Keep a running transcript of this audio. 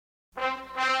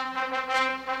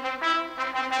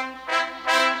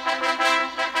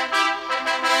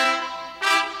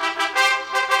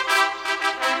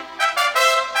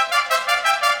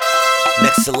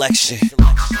Next selection.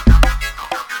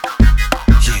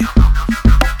 Yeah.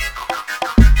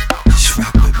 Just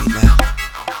rock with me now.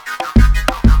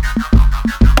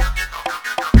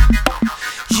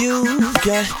 You've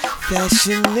got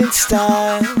fashion and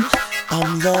style.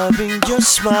 I'm loving your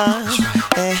smile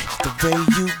and the way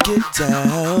you get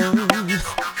down.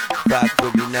 Rock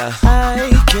with me now.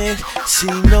 I can't see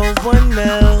no one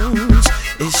else.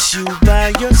 It's you by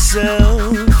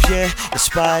yourself, yeah, in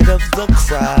spite of the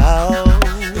crowd.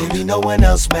 Baby, no one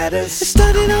else matters. It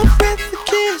started off with a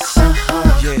kiss,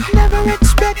 yeah. Never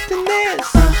expecting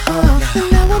this,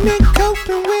 and now I'm in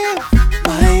coping with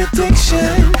my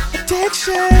addiction.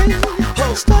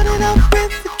 Started off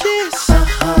with a kiss,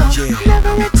 yeah.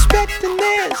 Never expecting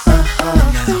this,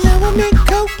 and now I'm in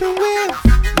coping with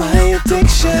my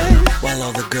addiction. While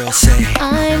all the girls say,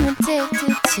 I'm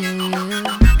addicted to you.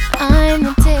 I'm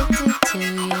addicted to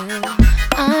you.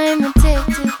 I'm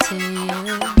addicted to you.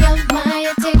 You're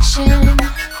my addiction.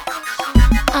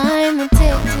 I'm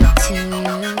addicted to you.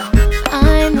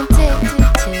 I'm addicted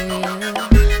to you.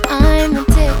 I'm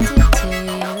addicted to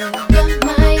you. You're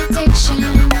my addiction.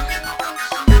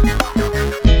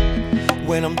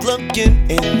 when I'm looking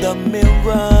in the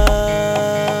mirror,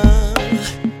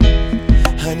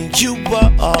 honey, you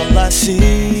are all I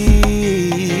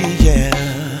see, yeah.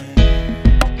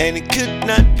 And it could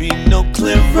not be no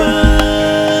clearer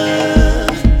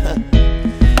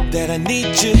that I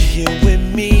need you here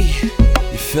with me.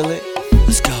 You feel it?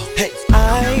 Let's go. Hey,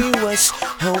 I was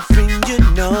hoping you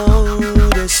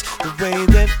notice the way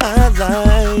that I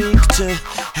like to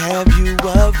have you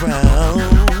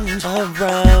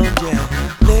around, yeah.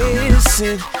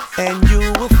 Listen, and you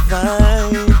will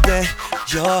find that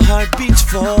your heart beats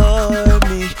for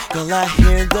me. Girl, I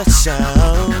hear the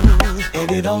sound,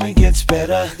 and it only gets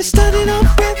better. It started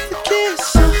off with a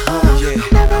kiss, yeah.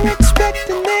 Never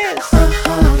expecting this, and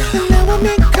now I'm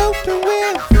in coping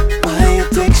with my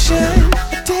addiction.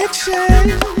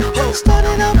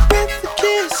 Started off with a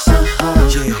kiss,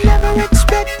 yeah. Never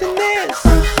expecting this,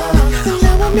 and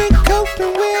now I'm in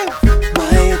coping with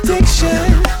my addiction.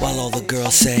 While all the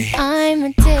girls say, I'm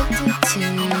addicted to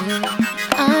you.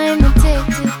 I'm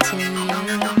addicted to you.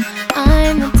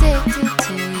 I'm addicted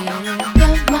to you.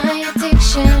 You're my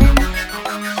addiction.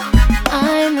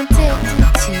 I'm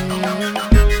addicted to you.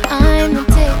 I'm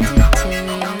addicted to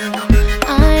you.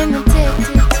 I'm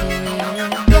addicted to you.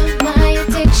 You're my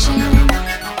addiction.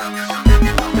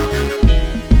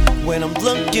 when I'm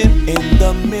looking in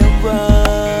the mirror,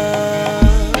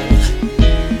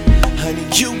 honey,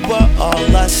 you are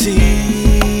all I see,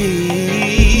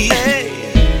 hey.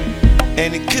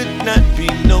 And it could not be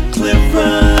no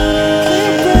clearer,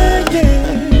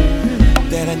 yeah,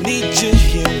 that I need you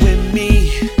here with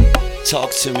me.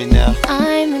 Talk to me now.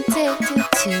 I'm addicted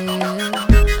to you.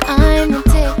 I'm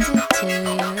addicted to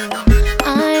you.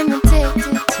 I'm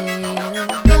addicted to you.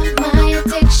 You're my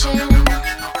addiction.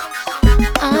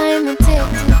 I'm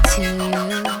addicted to you.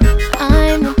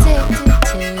 I'm addicted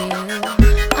to you.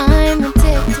 I'm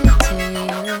addicted to you.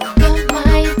 You're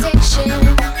my addiction.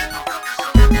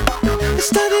 It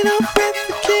started off with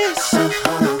a kiss,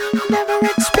 never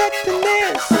expecting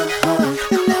this,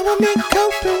 and now I'm in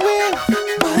coping with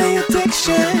my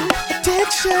addiction.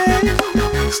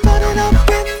 Started off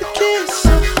with a kiss,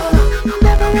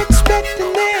 never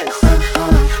expecting this,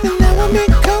 and now I'm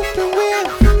in coping with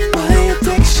my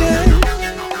addiction.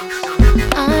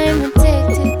 I'm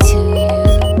addicted to you.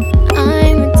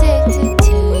 I'm addicted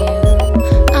to you.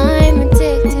 I'm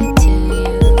addicted to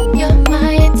you. You're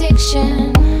my addiction.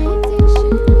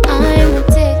 I'm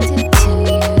addicted to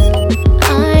you.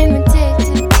 I'm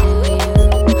addicted to you.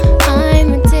 I'm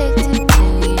addicted to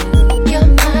you.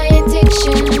 You're my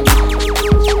addiction.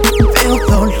 Veo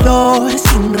dolor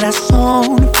sin razón,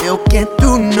 veo que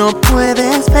tú no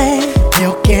puedes ver,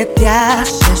 veo que te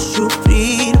hace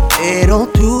sufrir, pero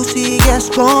tú sigues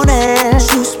con él.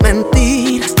 Sus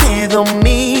mentiras te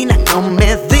dominan, no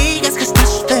me digas que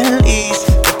estás feliz.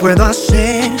 ¿Qué puedo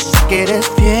hacer? Sé que eres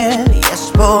fiel y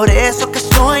es por eso que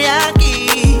estoy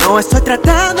aquí. No estoy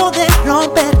tratando de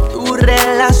romper tu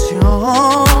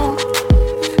relación,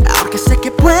 aunque sé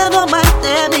que puedo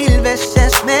amarte 1000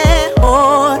 veces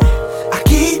mejor.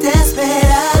 Aquí te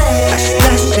esperaré hasta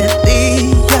ese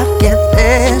día que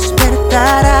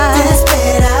despertarás. Te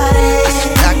esperaré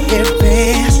hasta que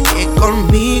veas que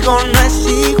conmigo no es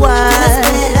igual. Te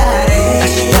esperaré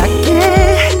hasta que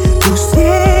tú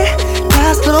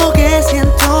sientas lo que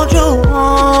siento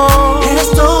yo. Eres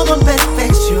todo en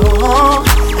perfección.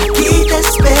 Aquí te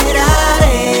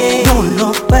esperaré. No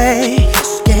lo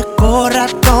veas que corra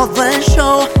todo el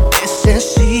show.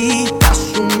 Necesitas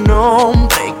un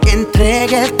hombre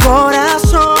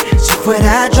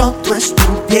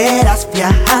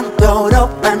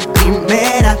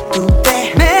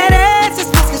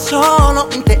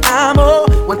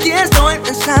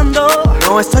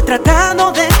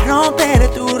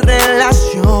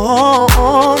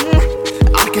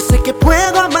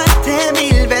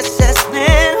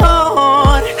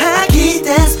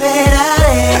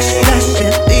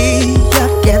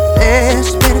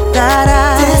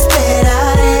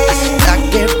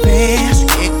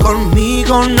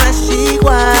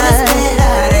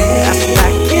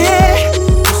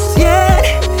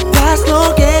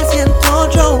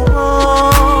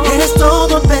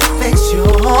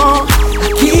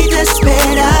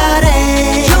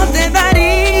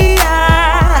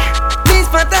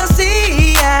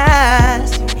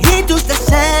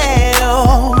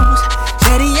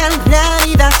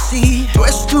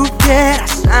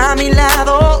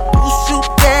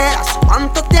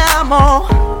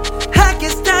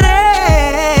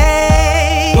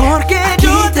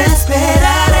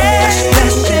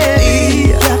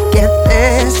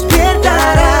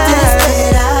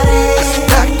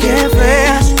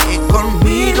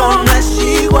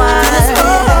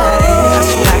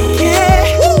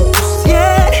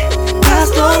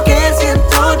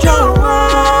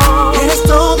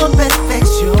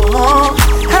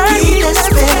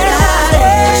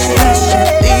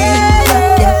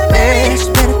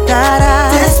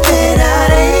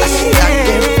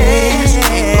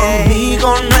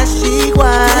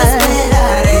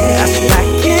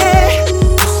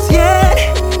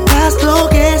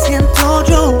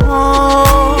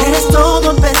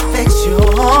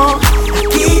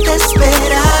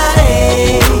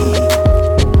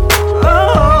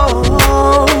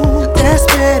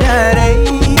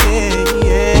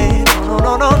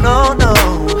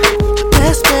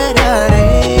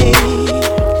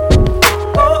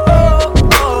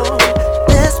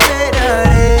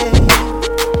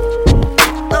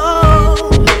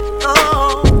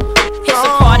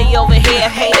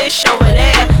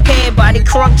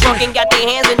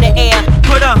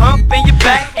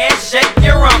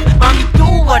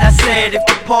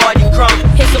party crunk.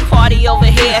 It's a party over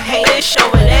here, hey, this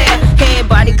over there.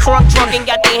 Everybody crunk, drunk, and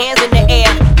got their hands in the air.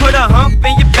 Put a hump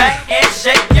in your back and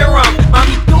shake your rump.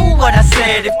 Mommy, do what I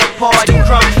said if the party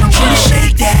crunk. You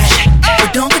shake that,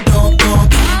 but don't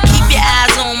keep your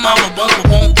eyes on mama, bump,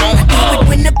 bump, bump. I do it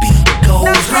when the beat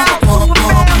goes, rump, bump,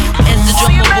 bump. As the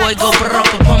drummer boy go,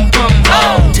 bum, bum,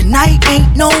 bum. Tonight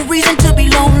ain't no reason to be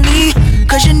lonely,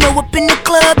 cause you know up in the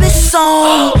club it's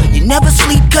on. You never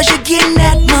sleep cause you're getting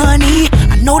that money.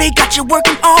 I know they got you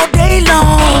working all day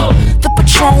long. The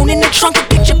Patron in the trunk will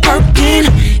get you perkin'.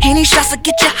 Any shots will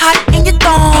get you hot in your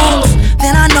thongs.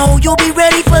 Then I know you'll be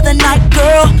ready for the night,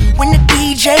 girl, when the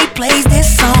DJ plays this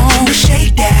song. You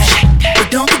shake that,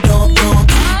 but don't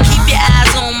keep your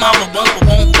eyes on mama, bump,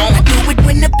 bump, bump. I do it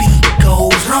when the beat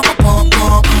goes, rump, bump,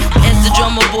 bump. As the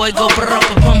drummer boy go, bum,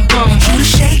 bum, bum. You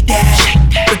shake that,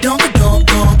 but don't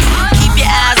keep your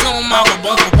eyes on mama,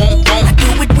 bump, bump, bump. I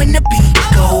do it when the beat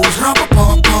goes, rump,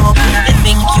 bump, bump. They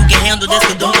think you can handle this,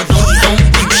 but don't.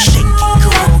 You shake it,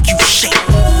 girl, you shake.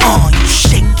 You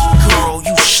shake it, girl,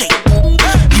 you shake.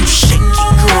 You shake it,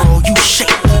 girl, you shake.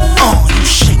 You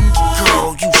shake it,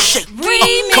 girl, you shake.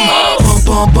 Come on,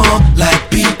 bump, bump, like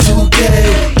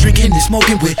B2K. Drinking and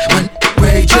smoking with my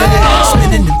Ray J.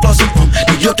 Spinning and flossing from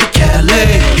New York to Cali.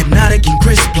 Hypnotic and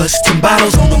crisp, plus 10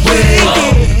 bottles on the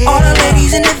way. All the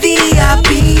ladies in the VIP.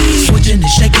 Switching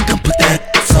and shaking, come put that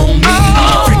on me.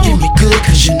 Freaking me good,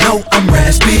 cause you know I'm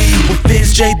raspy. With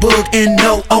Vince J. Boog and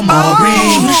no Omari.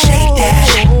 You shake that,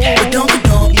 but don't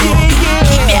keep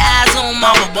your eyes on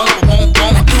mama, bump, bump,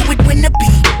 bump. I do it when the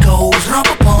beat goes, rump,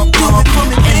 bump, bump.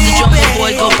 As the drummer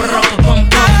boy go, bum, bum,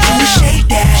 bum. You shake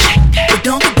that, but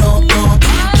don't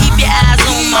keep your eyes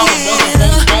on mama, bump,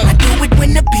 bump, bump. I do it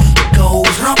when the beat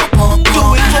goes, rump, bump,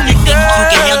 bump. They think you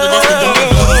can handle this, but don't.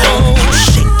 You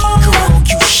shake it, girl,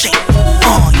 you shake.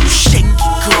 You shake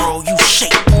it, girl, you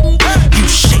shake. You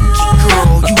shake it,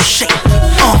 girl, you shake.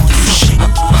 You shake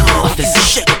it, girl, you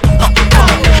shake.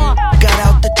 Got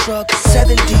out the truck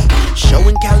 70,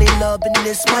 showing Cali love in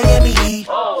this Miami heat.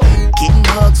 Getting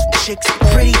hugs from chicks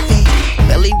with pretty feet,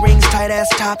 belly rings, tight ass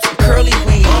tops, and curly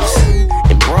weaves.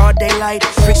 In broad daylight,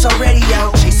 freaks already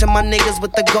out, chasing my niggas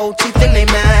with the gold teeth in their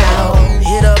mouth.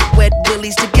 Hit up Wet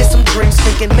Willie's to get some drinks,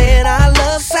 thinking, man, I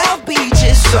love South Beach.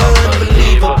 It's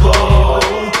unbelievable,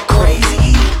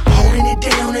 crazy, holding it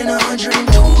down in 102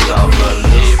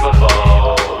 degrees.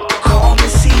 Call me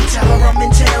C, tell her I'm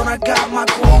in town, I got my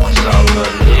crew with me.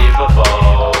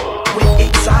 With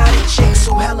exotic chicks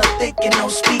who hella thick and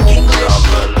don't speak English.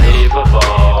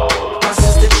 My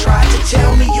sister tried to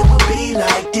tell me it would be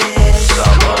like this.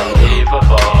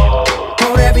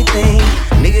 On everything,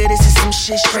 nigga, this is some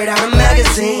shit straight out of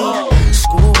magazine.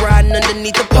 School riding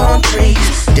underneath the palm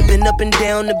trees, dipping up and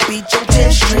down the beach on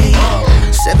 10th Street.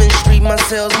 7th Street, my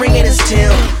cells ringing as 10.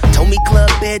 Told me club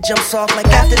bed jumps off like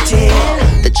after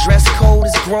 10. The dress code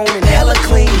is grown and hella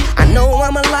clean. I know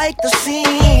I'ma like the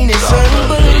scene. It's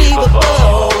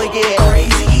unbelievable, yeah.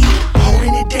 Crazy,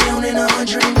 holding it down in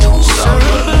 102. It's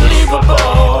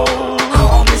unbelievable.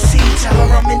 Call me C, tell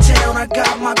her I'm in town, I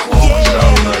got my crew.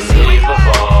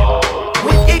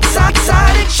 With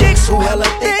exotic chicks who hella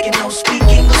thick and don't speak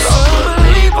English.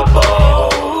 Unbelievable.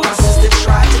 My sister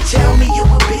tried to tell me it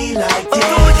would be like this.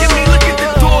 Look at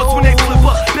the doors when they flip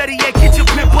up. Better yet, get your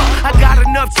pimp up. I got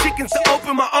enough chickens to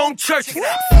open my own church.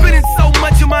 Spending so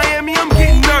much in Miami, I'm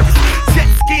getting nervous. Jet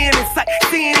skiing and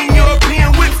sightseeing in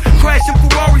European whips. Crashing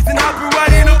Ferraris and hopping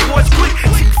right in a Porsche quick.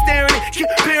 Chicks staring and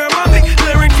comparing my big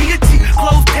glaring to your cheek.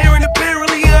 Clothes tearing,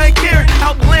 apparently I ain't caring.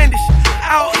 Outlandish.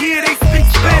 Out here they speak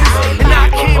Spanish, and I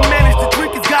can't manage. The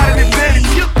drink has got an advantage.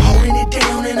 Holding it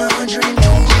down in 102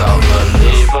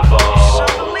 degrees.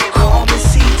 Call me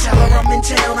C, tell her I'm in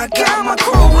town, I got my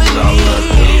crew with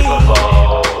me.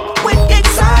 With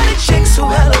exotic chicks who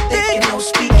hella thick and don't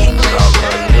speak English.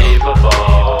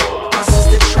 My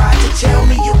sister tried to tell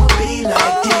me it would be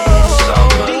like this.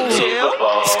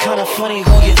 It's kinda funny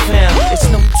who you found. It's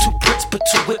no two bricks but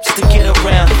two whips to get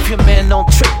around. If your man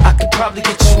don't trip, I could probably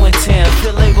get you in town. If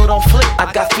your label don't flip,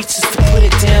 I got features to put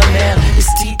it down now.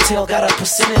 It's detail, got a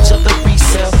percentage of the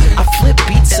resale. I flip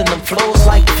beats and them flows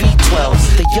like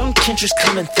V12s. The young Kendra's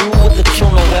coming through with the Q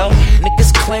Noel.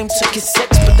 Niggas claim to get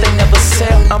sex, but they never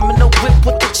sell. I'm in the whip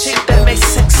with the chick that makes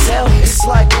sex sell. It's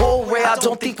like, whoa, Ray, I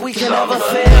don't think we can ever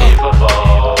fail.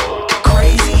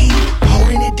 Crazy,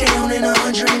 holding it down in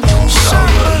 102.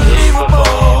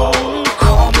 Unbelievable.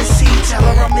 Call me C, tell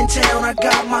her I'm in town, I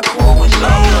got my crew with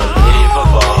me.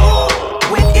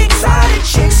 With exotic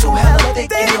chicks who hella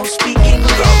thick and don't speak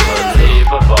English.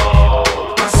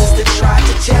 My sister tried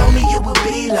to tell me it would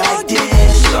be like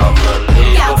this. Can't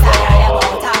tell her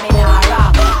about I'm in a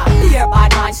rock. Here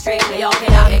bad man straight me up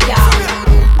in a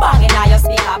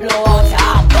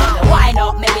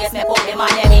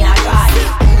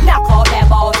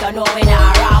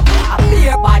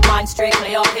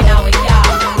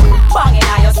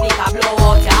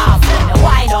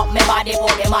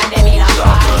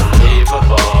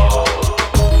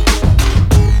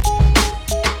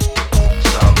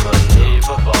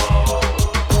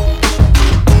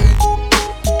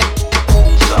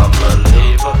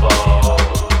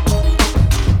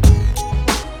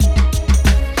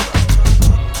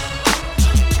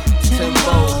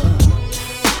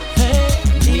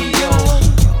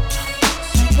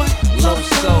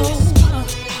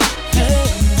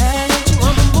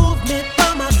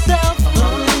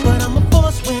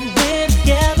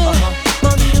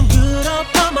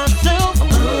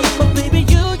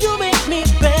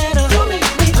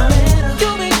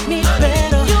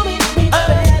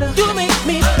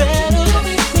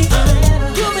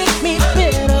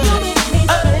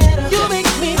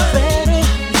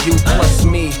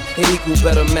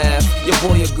Your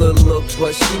boy a good look,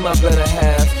 but she my better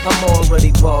half. I'm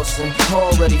already bossing,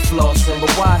 already flossing,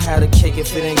 but why have a cake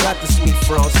if it ain't got the sweet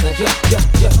frosting?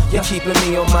 You're keeping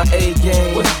me on my A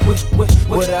game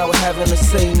without having to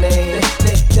say name.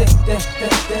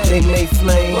 They may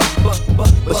flame,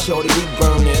 but shorty, we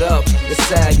burn it up. The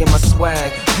sag in my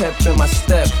swag, pep in my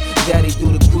step. Daddy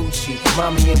do the Gucci,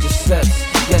 mommy in Giuseppe's.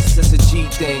 Yes, it's a G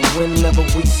thing. Whenever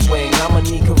we swing, I'ma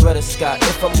need Coretta Scott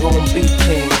if I'm gon' be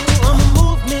king. I'm a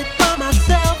movement by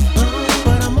myself,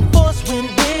 but I'm a force when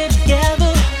we're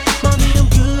together. Mommy, I'm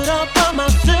good all by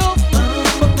myself,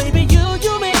 but baby,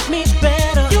 you make me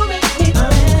better. You make me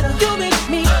better. You make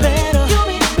me better. You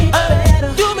make me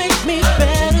better. You make me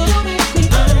better. You make me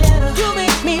better. You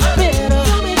make me better.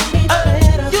 You make me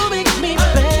better. You make me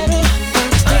better.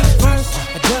 First things first,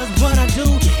 I does what I do,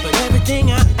 but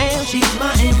everything I am, she's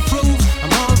my improve.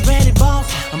 I'm already boss,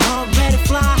 I'm already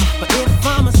fly, but if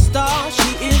I'm a star, she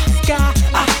is the sky.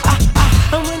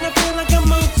 And when I feel like I'm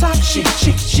on top, she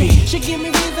give me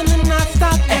reason to not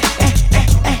stop.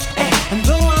 And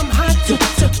though I'm hot,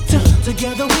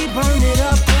 together we burn it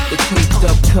up. The tweaked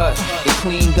up cut, the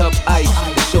cleaned up ice.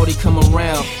 The shorty come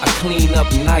around, I clean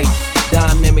up nice.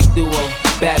 Dynamic duo,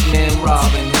 Batman,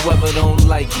 Robin. Whoever don't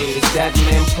like it, it's that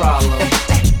man problem.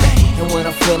 And when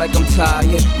I feel like I'm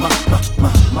tired,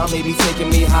 my baby taking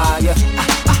me higher.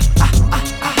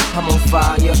 I'm on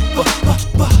fire,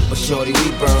 but shorty,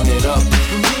 we burn it up.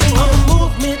 I'm a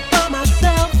movement by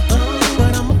myself,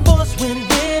 but I'm a force when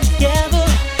we're together.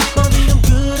 Mommy, I'm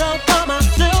good all by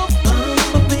myself,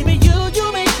 but baby, you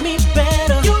make me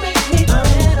better. You make me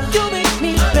better. You make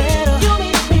me better. You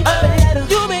make me better.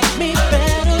 You make me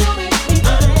better. You make me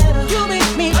better. You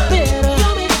make me better.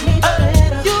 You make me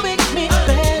better. You make me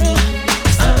better.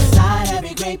 Outside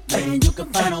every great plan, you can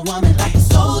find a woman like a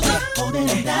soldier holding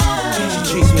it down.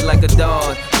 She treats me like a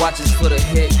dog, watches for the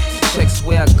hit. Checks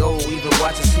where I go, even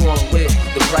watches who I'm with.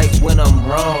 The right when I'm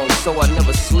wrong, so I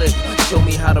never slip. Show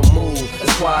me how to move,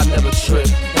 that's why I never trip.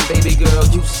 And baby girl,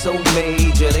 you so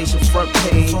major, they should front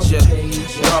page ya.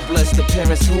 God bless the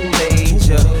parents who made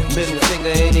ya. Middle finger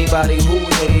anybody who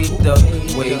hate the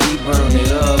way we burn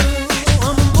it up.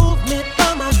 I'm a movement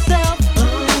by myself,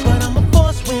 but I'm a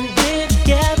force when we're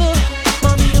together.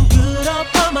 Mommy, I'm good all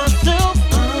by myself,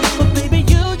 but baby,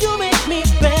 you make me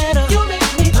better. You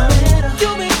make me better.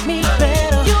 You make me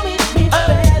better. You make me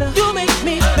better. You make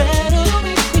me better. You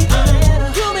make me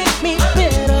better. You make me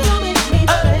better. You make me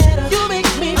better. You make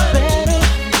me better.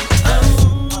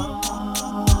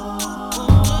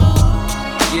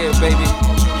 Yeah, baby,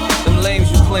 them lames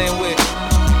you playing with,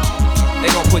 they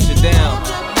gon' put you down.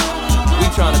 We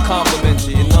tryna compliment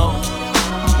you, you know?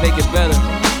 Make it better.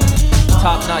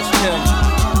 Top notch Tim,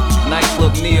 nice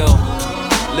look Neo,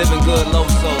 living good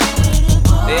Loso.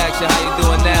 They ask you how you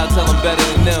doing now, tell them better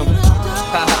than them.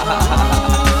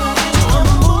 I'm a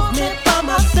movement by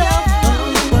myself,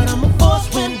 but I'm a force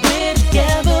when we're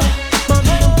together.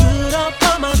 Mommy, I'm good all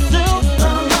by myself,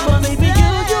 but baby,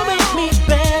 you make me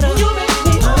better. You make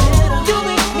me better. You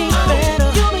make me better.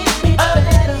 You make me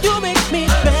better. You make me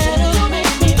better. You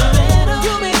make me better.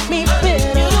 You make me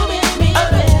better. You make me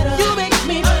better. You make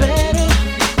me better.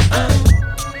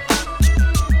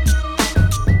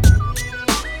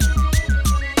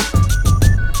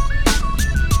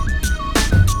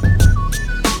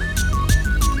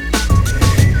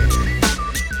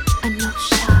 I know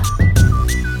shot.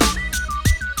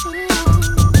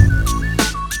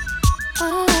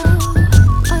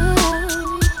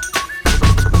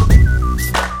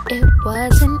 It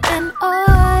wasn't an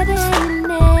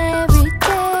ordinary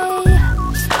day,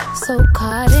 so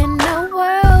caught in a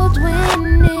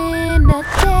whirlwind in a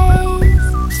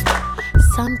daze.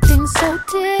 Something so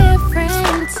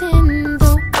different in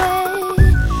the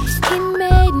way he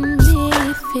made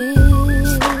me feel.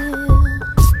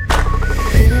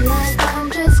 Feel like I'm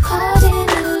just caught in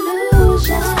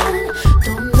illusion.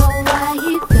 Don't know why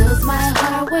he fills my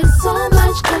heart with so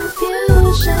much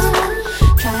confusion.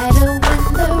 Try to win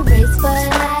the race,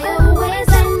 but I always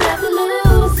end up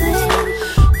losing.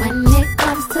 When it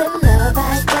comes to love, I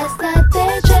guess that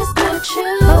there's just no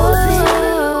choosing.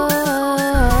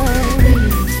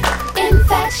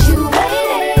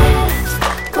 Infatuated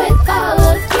with all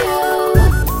of you.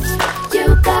 You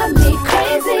got me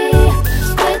crazy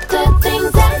with the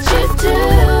things that you do.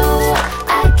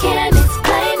 I can't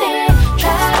explain it,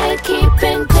 try to keep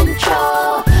in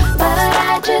control, but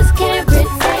I just can't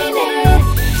retain it,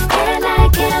 and I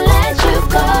can't let you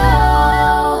go.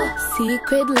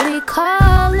 Secretly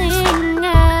calling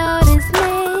out his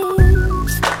name,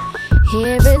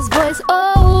 hear his voice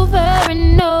over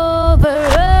and over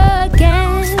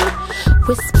again,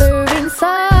 whispering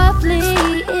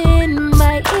softly in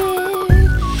my ear.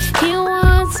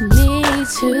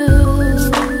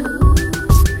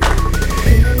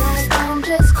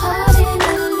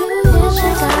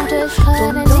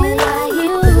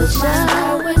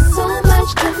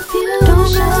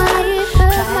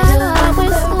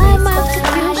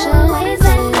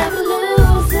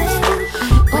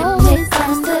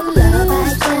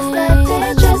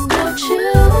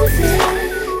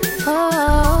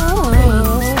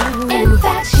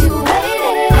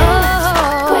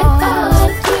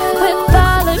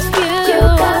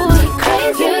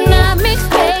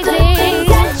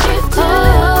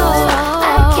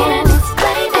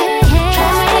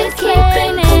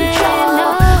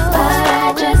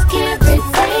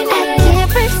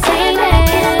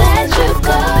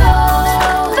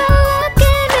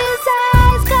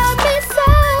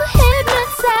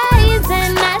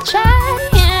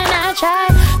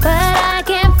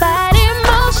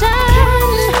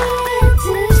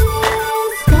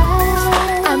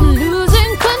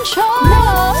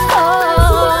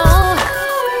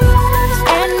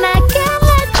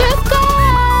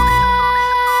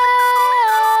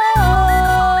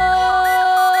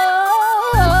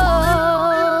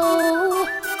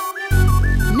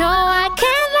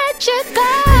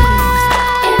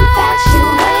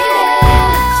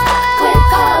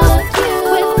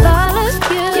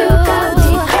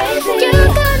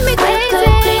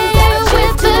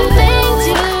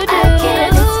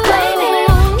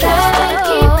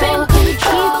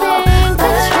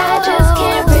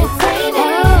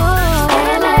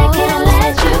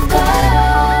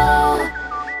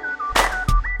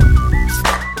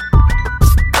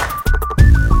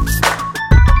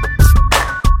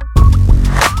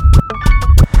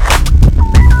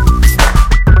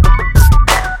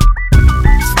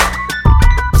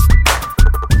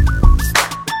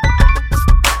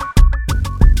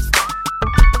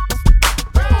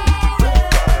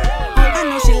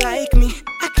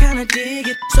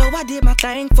 So I did my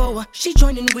thing for her, she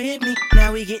joined in with me.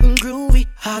 Now we getting groovy,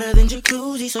 hotter than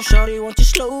jacuzzi. So shorty, won't you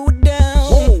slow it down?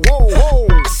 Whoa, whoa, whoa.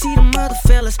 I see them other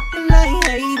fellas, and I ain't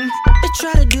hating. They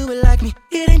try to do it like me,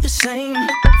 it ain't the same.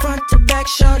 Front to back,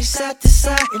 shorty, side to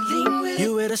side, and lean with it.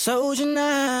 You with a soldier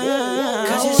now,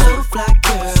 cause you're so fly,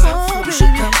 girl. You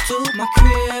should come to my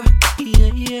crib,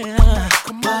 yeah, yeah.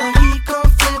 But he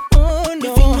gon' flip, oh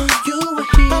no. If he knew you were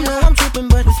here, I know I'm tripping,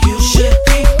 but if you should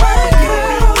be my girl,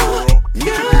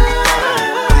 girl.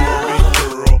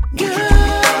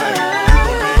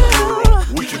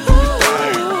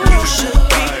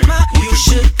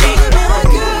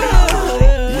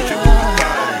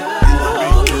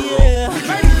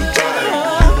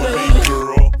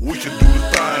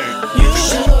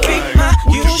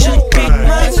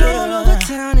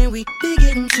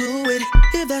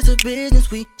 Business,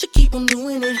 we should keep on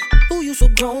doing it. Ooh, you so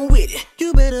grown with it.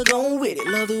 You better go with it.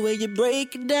 Love the way you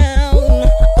break it down.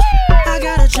 I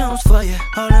got a Jones for you,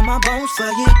 all in my bones for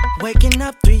you. Waking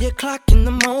up 3 o'clock in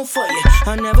the morning for you.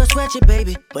 I'll never sweat you,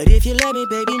 baby, but if you let me,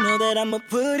 baby, know that I'ma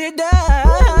put it down.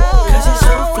 Cause you're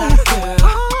so fly, girl.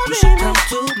 You should come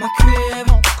to my crib.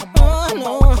 Oh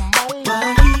no,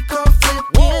 but he gon' flip,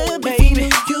 yeah, baby.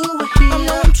 You were here. I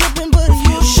know I'm tripping, but if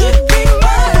you should be my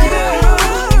girl.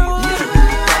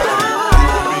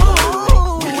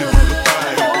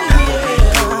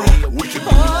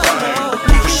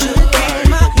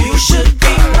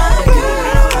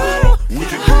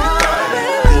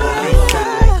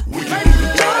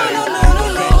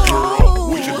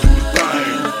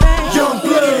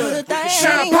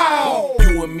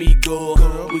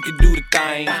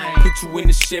 Put you in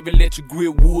the Chevy, let you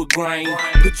grill wood grain.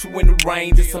 Put you in the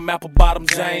range and some apple bottom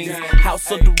James. House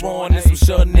of the Rowan and some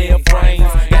Chanel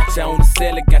frames. Got you on the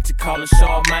cellar, got you calling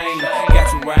Charmaine.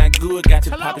 Got you riding good, got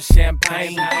you popping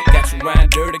champagne. Got you riding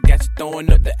dirty, got you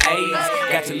throwing up the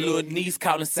A's. Got your little niece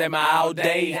calling Sammy all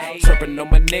day. Chirping on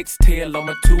my next tail on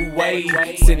my two-way.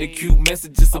 Sending cute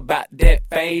messages about that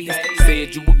phase.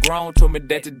 Said you were grown, told me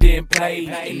that you didn't play.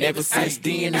 And ever since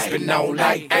then, it's been on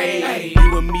like, hey,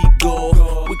 you and me,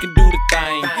 girl, we can do the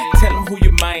thing. Tell them who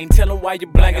you main, tell them why you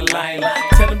blanking lame.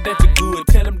 Tell them that you're good,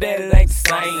 tell them that it ain't the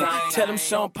same. Tell them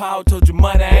Sean Paul told you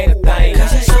money ain't a thing.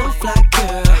 Cause you're so fly,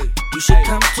 girl, you should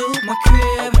come to my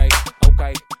crib.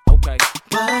 Okay, okay.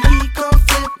 But he gon'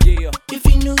 flip, yeah, if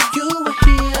he knew you were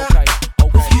here. Okay,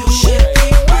 okay. You should be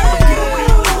my girl.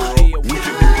 Yeah, we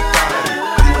can do the thing.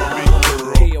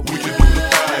 Yeah, we can do the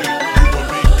thing.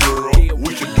 Yeah,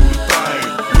 we can do the thing.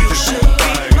 You should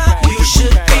be my, you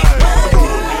should be my girl.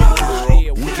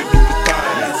 Yeah, we can do the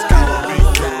thing. Let's go.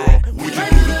 We can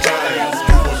do the thing. Let's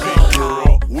go,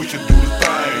 girl. We can do the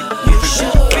thing. You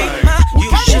should be my, you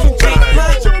should be my.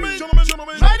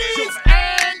 Ladies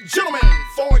and gentlemen,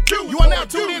 for you are now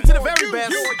tuned into the very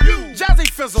best. Jazzy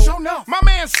Fizzle, my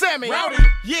man Sammy. Rowdy.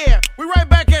 Yeah, we right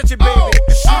back at you, baby.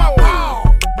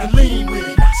 Now lean with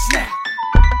it, not snap.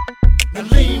 Now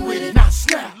lean with it, not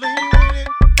snap.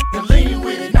 Now lean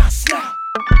with it, not snap.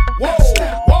 Whoa,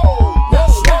 snap. Whoa, whoa,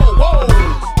 whoa, whoa.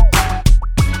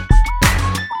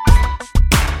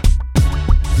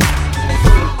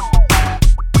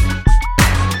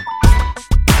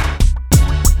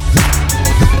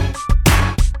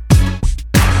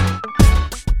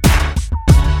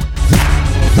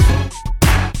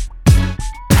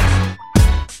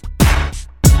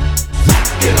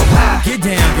 Get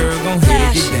down, girl, gon'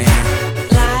 head, get down.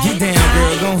 Get down,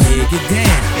 girl, gon' head, get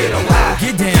down.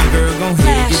 Get down, girl, gon'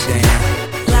 head, get down.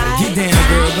 Get down,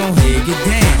 girl, gon' head, get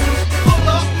down. Pull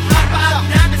up, hop out,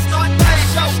 diamond start flash,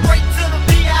 show straight to the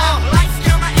VI. Lights,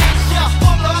 camera, action.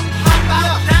 Pull up, hop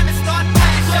out, diamond start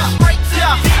flash, show straight to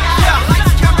the VI.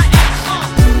 Lights, camera, action.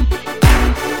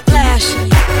 Flashing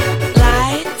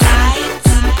lights,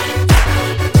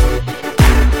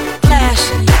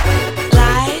 flashing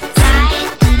lights.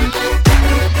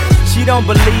 She don't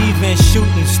believe in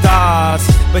shooting stars,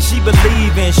 but she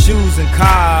believe in shoes and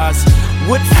cars.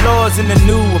 Wood floors in the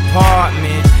new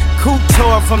apartment,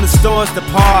 couture from the store's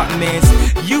departments.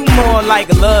 You more like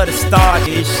love to start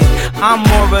this shit. I'm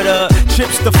more of the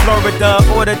trips to Florida,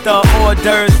 order the hors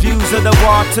d'oeuvres, views of the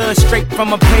water, straight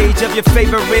from a page of your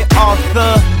favorite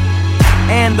author.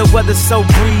 And the weather's so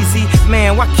breezy,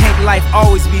 man, why can't life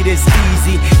always be this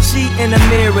easy? She in the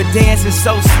mirror dancing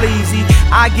so sleazy.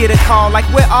 I get a call like,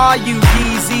 where are you,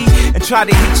 Yeezy? And try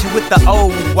to hit you with the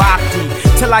old walkie,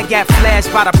 till I got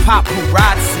flashed by the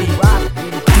paparazzi.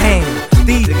 Damn,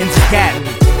 these niggas got me.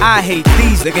 I hate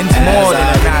these niggas more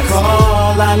than a Nazi.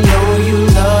 I know you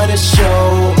love to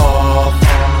show off,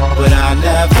 but I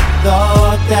never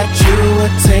thought that you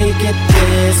would take it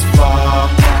this far.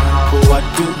 What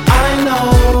do I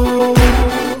know?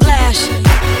 Flashing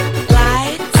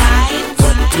lights,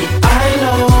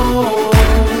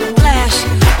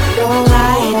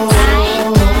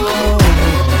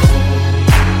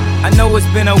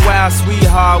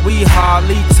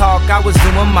 I was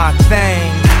doing my thing.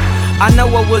 I know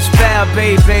I was foul,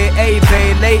 baby, hey,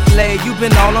 babe, lately you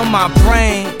been all on my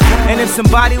brain. And if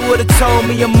somebody would've told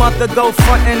me a month ago,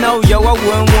 frontin', oh, yo, I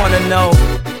wouldn't wanna know.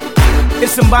 If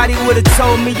somebody would've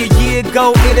told me a year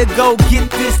ago, it'd go get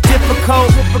this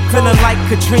difficult. Feeling like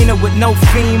Katrina with no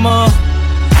FEMA,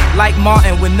 like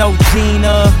Martin with no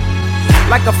Gina,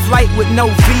 like a flight with no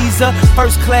visa.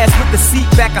 First class with the seat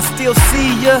back, I still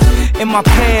see ya. In my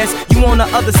past, you on the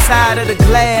other side of the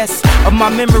glass of my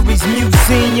memories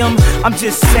museum. I'm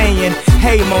just saying,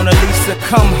 hey Mona Lisa,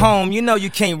 come home. You know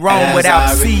you can't roam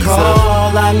without Caesar.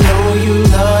 Recall, I know you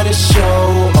love to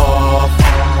show off,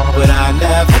 but I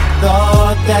never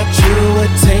thought that you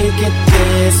would take it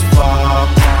this far.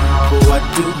 But what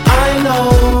do I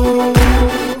know?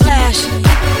 Flashing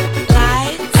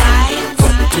lights,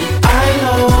 what do I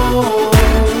know?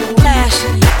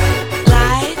 flashing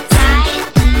lights,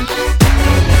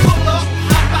 Pull up,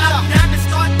 hop out, diamonds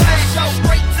start flashing. Show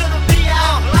straight to the VI.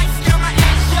 Lights, camera,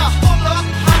 action. Pull up,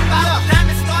 hop out,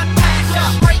 diamonds start flashing.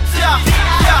 Straight to the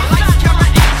VI. Lights, camera,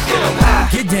 action.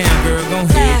 Get down, girl, gon'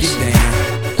 head, get down.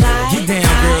 Get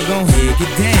down, girl, gon' head,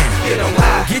 get down.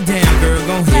 Get down, girl,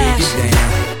 gon' head, get down.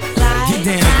 Get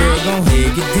down, girl, gon' head,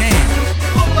 get down.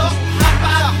 Pull up, hop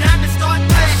out, diamonds start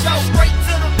flashing. Show straight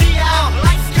to the VI.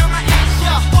 Lights, camera,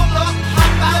 action. Pull up,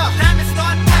 hop out, diamonds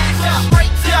start flashing.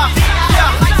 Straight to the VI.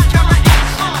 Lights, camera,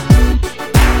 action.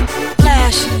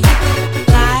 flashing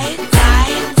lights,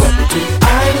 What do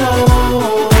I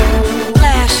know?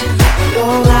 flashing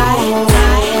lights.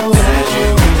 As you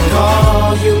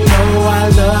recall, you know I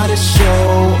love to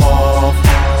show off,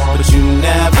 but you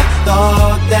never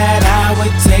thought that I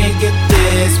would take it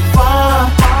this far.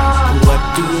 What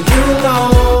do you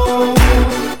know?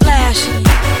 Flashing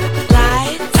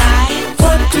lights,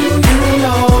 What do you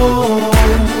know?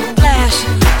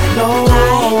 flashing No.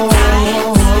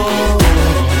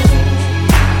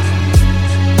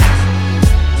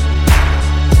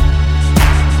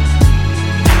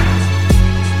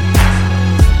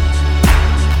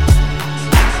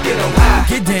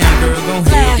 Get down, girl, gon'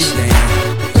 head, get down.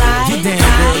 Get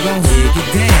down, girl, gon' head, get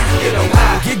down.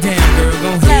 Get down, girl,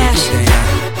 gon' head, get down.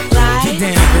 Get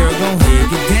down, girl, gon' head,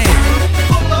 get down.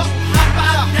 Pull up, hop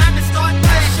out, diamonds start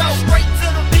flashing. Show straight to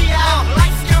the VI.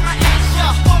 Lights, camera,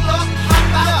 action. Pull up, hop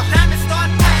out, diamonds start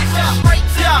flashing. Straight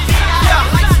to the VI.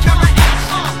 Lights, camera,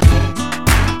 action.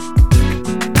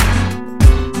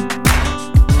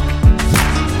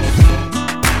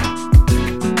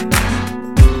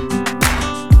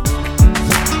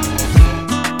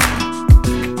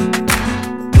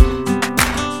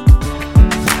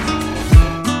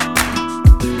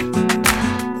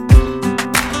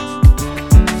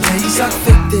 Hey, ich sag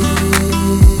fick dich.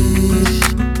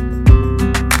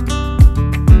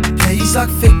 Hey, ich sag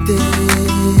fick dich.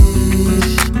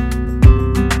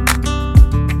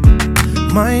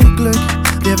 Mein Glück,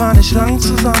 wir waren nicht lang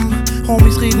zusammen.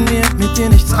 Homies reden mir, mit dir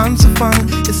nichts anzufangen.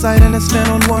 Es sei denn, es wär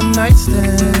nur ein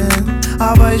One-Night-Stand.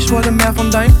 Aber ich wollte mehr von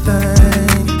deinem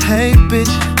Thing. Hey Bitch,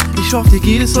 ich hoffe dir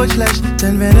geht es heute schlecht.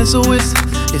 Denn wenn es so ist,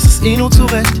 ist es eh nur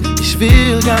zurecht. Ich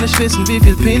will gar nicht wissen, wie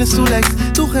viel Penis du leckst.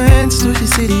 Du rennst durch die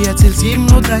City, erzählst jedem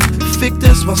nur Dreck. Fick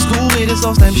das, was du redest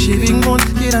aus deinem schäbigen Mund.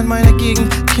 Jeder in meiner Gegend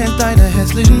kennt deine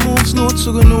hässlichen Moves nur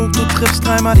zu genug. Du triffst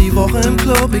dreimal die Woche im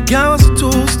Club. Egal was du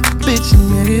tust, Bitch,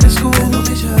 mir geht es gut. Wenn du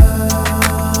mich hörst,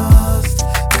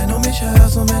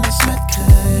 und wenn du's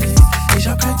mitkriegst. Ich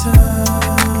hab kein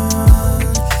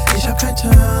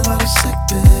Turn, weil du sick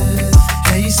bist.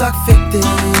 Hey, ich sag fick dich,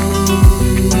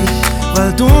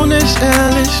 weil du nicht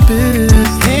ehrlich bist.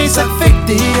 Hey, ich sag fick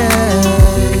dich,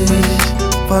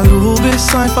 weil du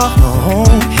bist einfach nur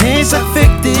home. Hey, ich sag fick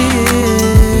dich,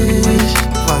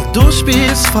 weil du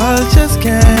spielst falsches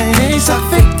Game. Hey, ich sag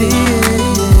fick dich,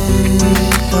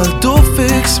 weil du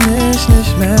fickst mich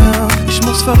nicht mehr. Ich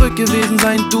muss verrückt gewesen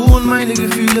sein, du und meine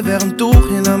Gefühle, während du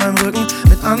hinter meinem Rücken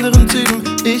mit anderen Typen.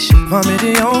 Ich war mit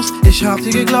dir aus, ich hab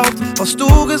dir geglaubt, was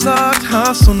du gesagt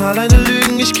hast und alleine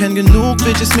Lügen. Ich kenn genug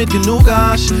Bitches mit genug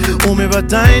Arsch, um über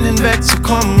deinen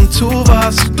hinwegzukommen. Tu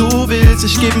was du willst,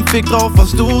 ich geb 'n Fick drauf,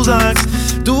 was du sagst.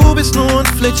 Du bist nur ein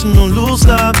Flitschen und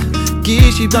Loser.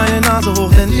 Geh, schieb deine Nase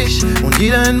hoch, denn ich und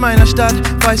jeder in meiner Stadt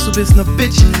weiß, du bist ne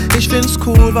Bitch. Ich find's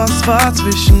cool, was war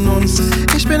zwischen uns.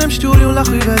 Ich bin im Studio, lach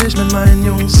über dich mit meinen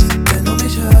Jungs. Wenn du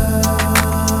mich hörst,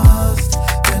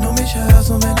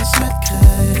 und wenn du's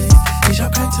mitkriegst. Ich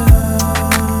hab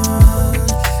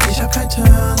kein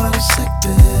Turn, weil du sick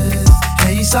bist.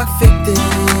 Hey, ich sag fick dich,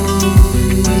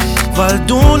 weil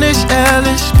du nicht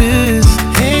ehrlich bist.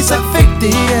 Hey, ich sag fick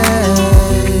dich,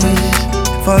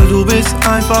 weil du bist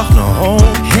einfach nur home.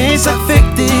 Hey, sag fick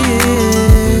dich,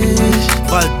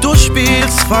 weil du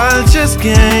spielst falsches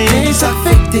Game. Ich sag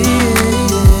fick dich,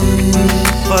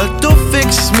 weil du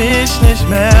fickst mich nicht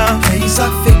mehr. ich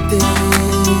sag fick dich,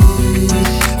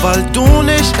 weil du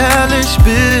nicht ehrlich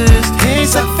bist. ich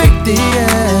sag fick dich,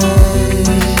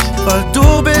 weil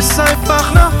du bist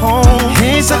einfach ne Home.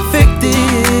 ich sag fick dich,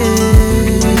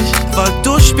 weil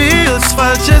du spielst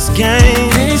falsches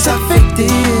Game. ich sag fick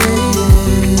dich.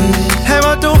 Hey,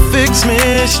 weil du fickst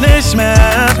mich nicht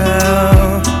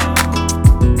mehr.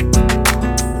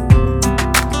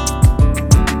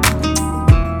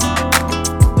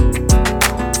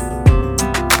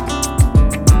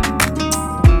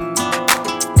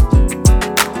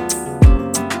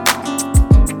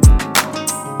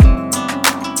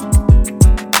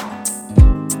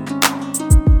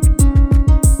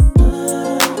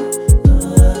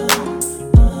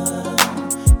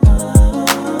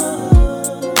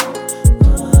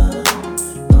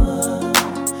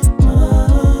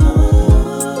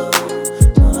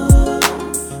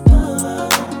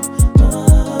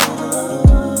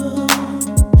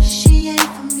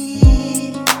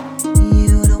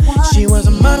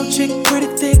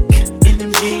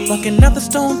 Walking out the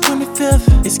Stone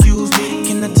 25th. Excuse me,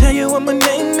 can I tell you what my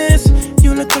name is?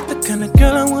 You look like the kind of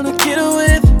girl I wanna get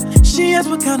with. She asked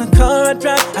what kind of car I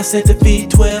drive. I said the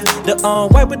V12, the all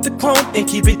white with the chrome and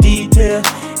keep it detailed.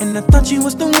 And I thought she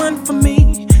was the one for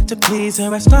me. To please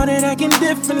her, I started acting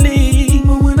differently.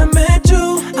 But when I met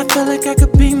you, I felt like I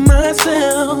could be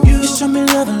myself. You showed me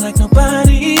love like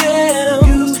nobody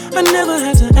else. I never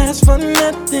had to ask for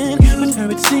nothing. With her,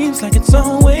 it seems like it's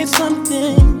always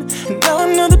something. Now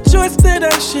I know the choice that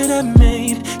I should have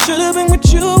made. Should have been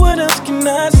with you, what else can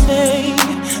I say?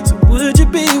 So would you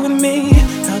be with me?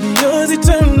 I'll be yours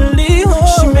eternally. Oh,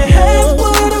 she may have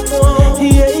what I want,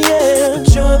 yeah, yeah,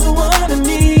 but you're the one I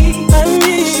need.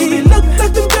 She may look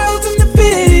like the girls in the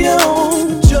video,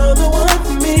 but you're the one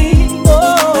for me.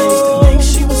 Oh, I used to think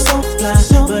she was so fly,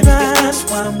 but if you ask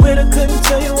why I'm with her, couldn't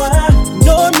tell you why.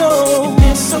 No, no, and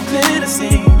it's so clear to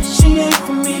see she ain't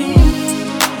for me.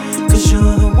 Cause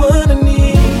you're the one I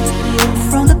need.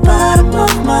 From the bottom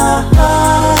of my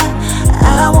heart,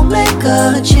 I will make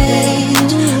a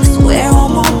change. I swear I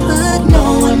won't put no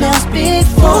one else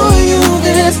before you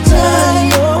this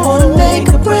time. I wanna make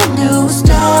a brand new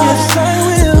start. Yes, I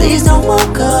will. So please don't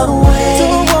walk away.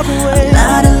 Don't walk away. I'm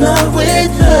not in love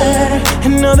with her.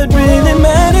 And all that really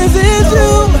matters is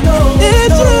you.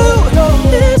 It's you.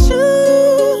 It's you.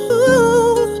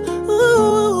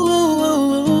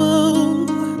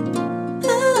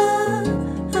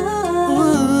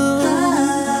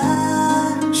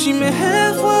 She may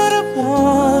have what I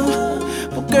want,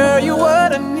 but girl, you're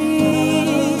what I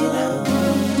need.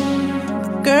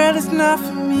 But girl, it's not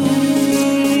for me.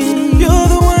 You're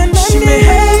the one I need. She may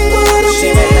have what I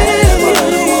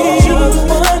want. You're the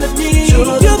one I need. You're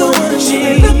the one I need. She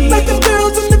may look like the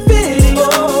girls in the video,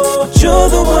 but you're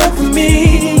the one for me.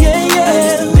 Yeah, yeah. I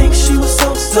used to think she was so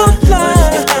fly,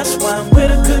 but if you ask why I'm with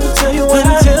her, couldn't tell you why.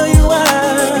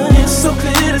 And it's so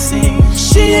clear to see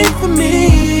she ain't for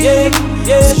me. Yeah,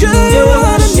 yeah. You're the one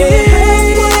I need.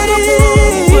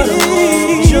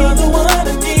 You're the one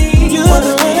I need. You're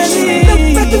the one I need. Look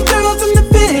like the girls in the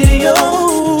video.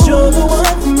 You're the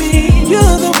one for me.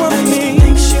 You're the one for me. I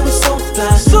think she was so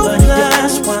fly, so but if you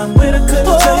ask why I'm with her,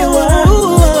 couldn't tell you why.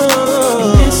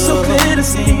 And it's so clear to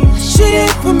see she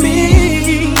ain't for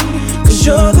me. Cause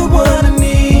you're the one I need.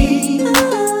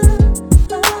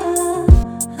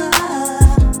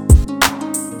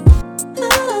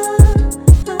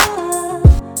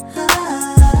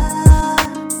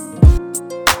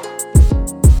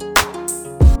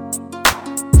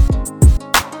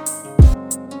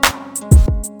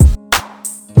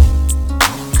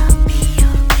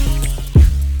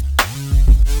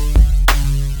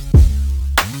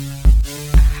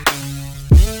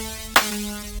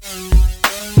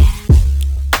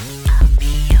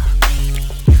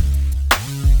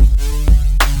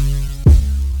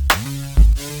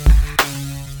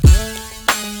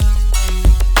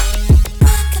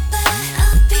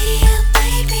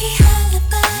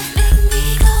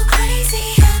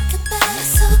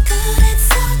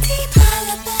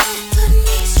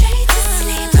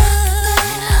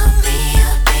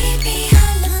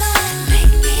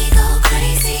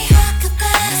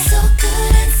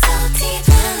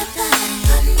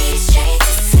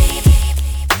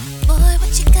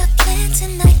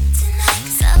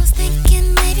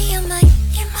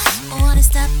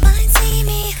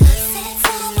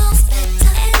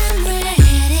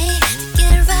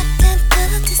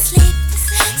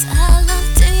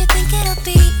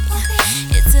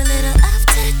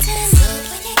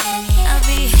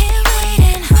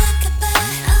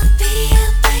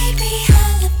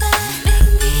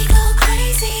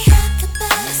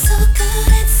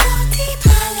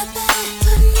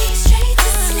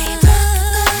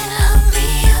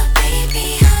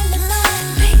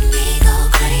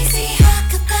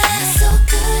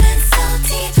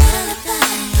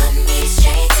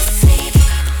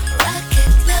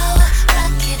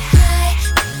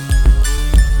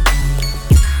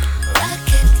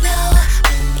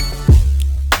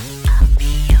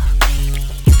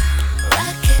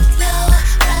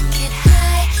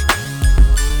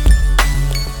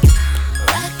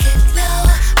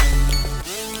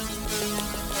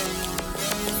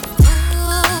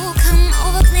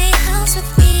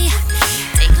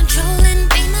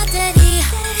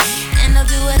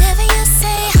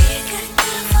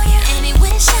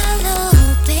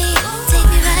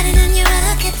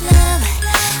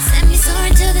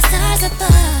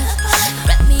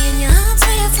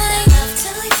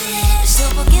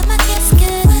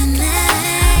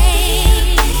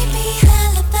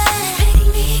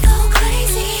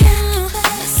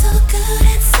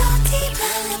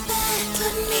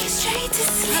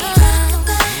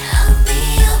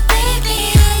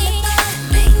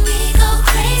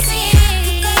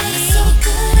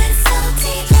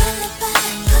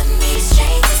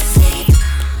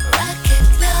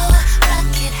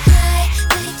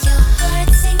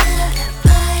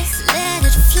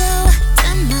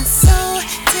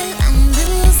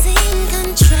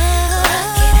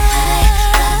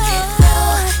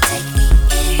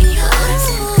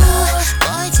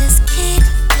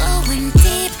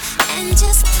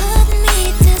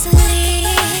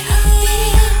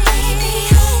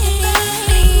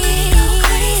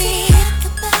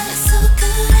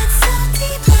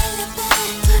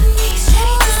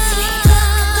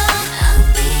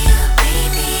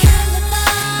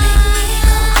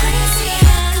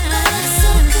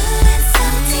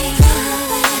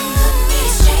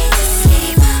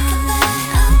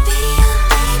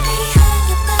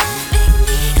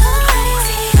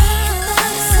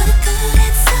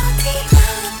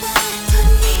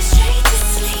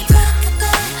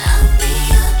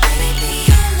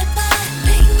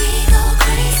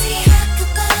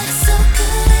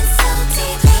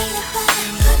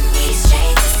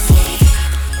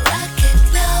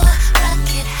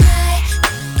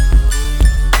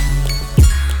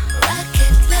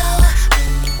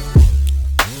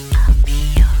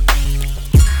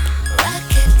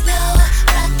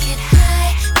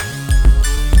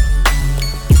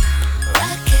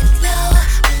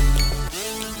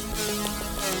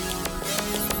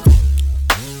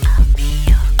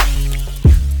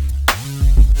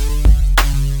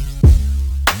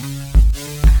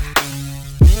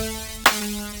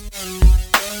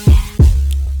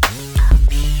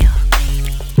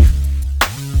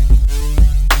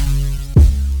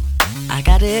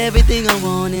 everything I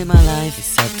want in my life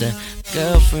except a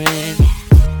girlfriend.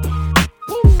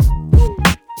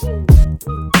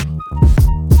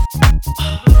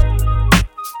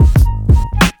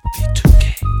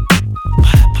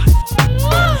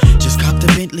 Just copped a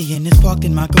Bentley and it's parked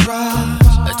in my garage.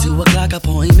 A 2 o'clock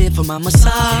appointment for my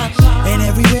massage. And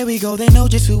everywhere we go, they know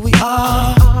just who we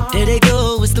are. There they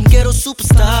go, it's them ghetto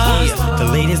superstars. The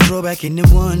latest throwback in the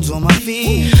ones on my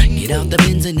feet. Get out the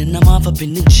Benz and then I'm off up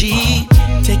in the G.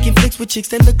 Taking flicks with chicks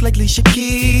that look like Alicia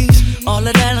Keys. All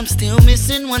of that, I'm still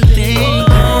missing one thing.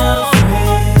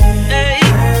 Hey.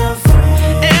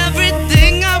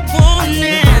 Everything I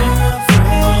wanted.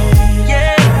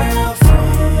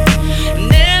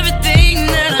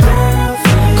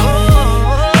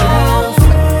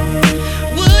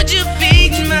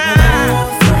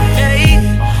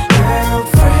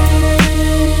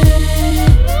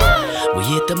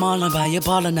 The mall and buy a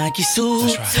ball of Nike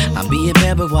suit. Right. I'm being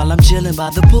bad while I'm chilling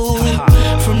by the pool.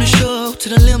 From the show to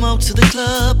the limo to the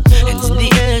club, hands in the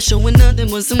air, showing nothing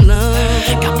but some love.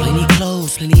 Got plenty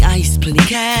clothes, plenty ice, plenty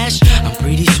cash. I'm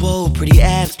pretty swole, pretty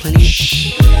abs, plenty.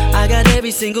 I got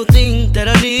every single thing that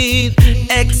I need,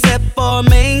 except for a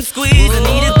main squeeze. I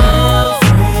need a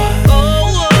girlfriend.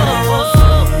 Oh, oh,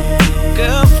 oh,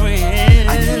 girlfriend.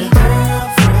 I need a girlfriend.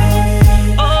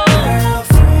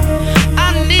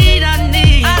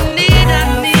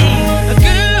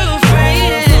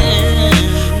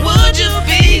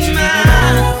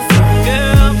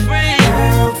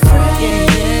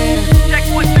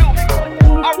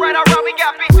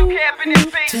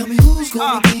 Tell me who's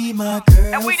gonna be my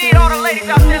girl. And we need all the ladies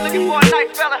out there looking for a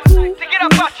nice fella to get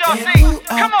up out your seat.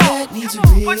 Come on,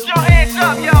 put your hands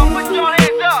up, y'all. Put your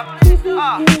hands up.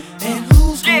 And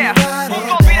who's yeah, who's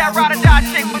gonna be that ride or die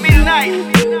chick for me tonight?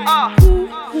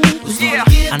 Yeah,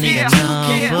 I need a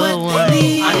number one.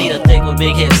 I need a thick with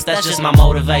big hips, that's just my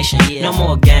motivation. No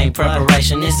more game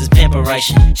preparation, this is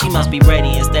pimperation. She must be ready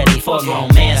and steady for a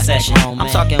grown man session. I'm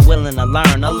talking willing to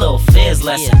learn a little fizz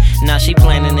lesson. Now she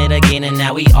planning it again and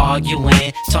now we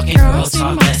arguing. Talking girl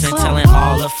talk lesson, telling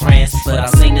all her friends. But I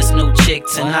seen this new chick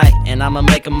tonight and I'ma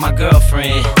make her my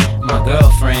girlfriend. My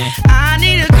girlfriend. I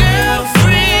need a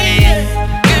girlfriend,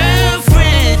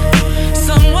 girlfriend,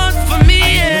 someone for me.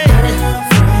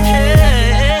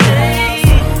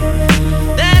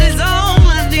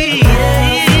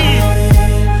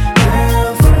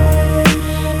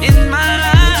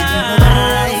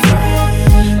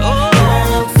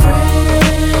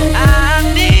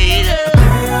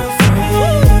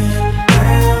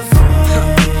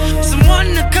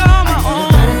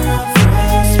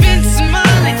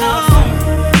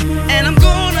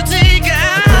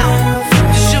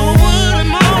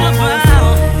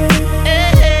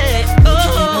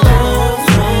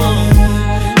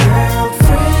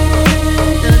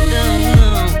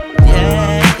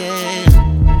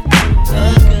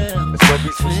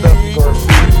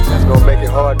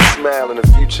 In the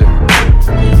future.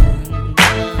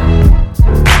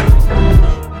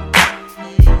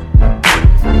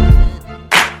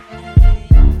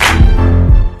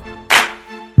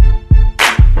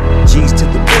 G's to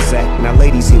the Biz Act. Now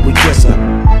ladies, here we kiss her.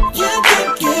 You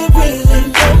think you really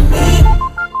know me,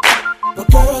 but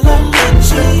girl, I'm a G.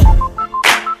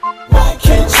 Why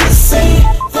can't you see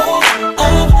that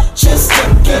I'm just a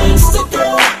gangster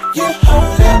girl? You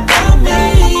heard about me,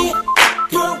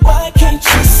 girl. Why can't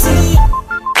you see?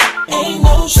 Ain't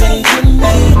no shame in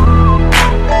me.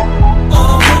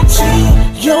 I'm a G.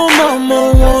 Your mama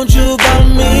warned you about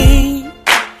me,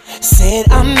 said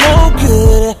I'm no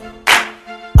good.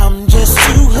 I'm just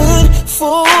too hood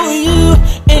for you,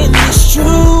 and it's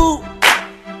true.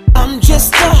 I'm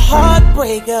just a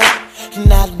heartbreaker,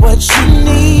 not what you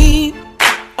need.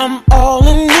 I'm all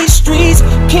in these streets,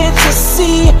 can't you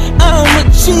see? I'm a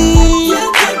G.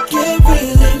 You think you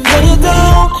really know you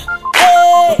don't,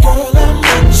 hey. Girl, I'm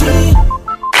a G.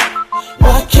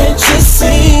 Why can't you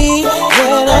see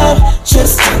that I'm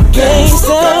just a gangster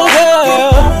girl?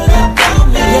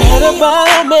 You heard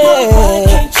about me. Why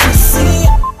can't you see?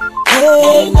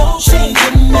 Ain't no shame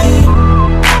in me.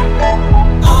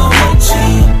 I'm a G.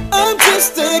 I'm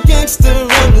just a gangster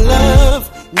of love,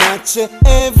 not your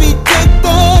everyday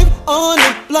thug on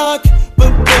the block.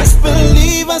 But best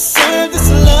believe I serve this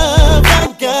love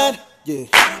I got. Yeah.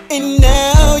 And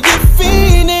now you're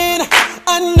feeling.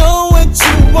 I know what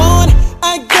you want.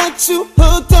 I got you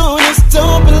hooked on this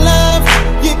dope love.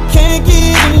 You can't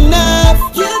get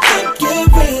enough. You think you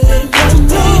really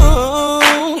know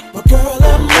me, but girl,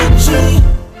 I'm a G.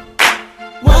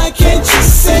 Why can't you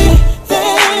see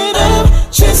that I'm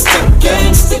just a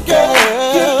gangster girl?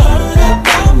 You heard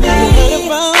about me. You heard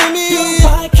about me. Girl,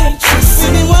 why can't you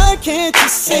see? Baby, why can't you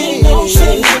see? Ain't no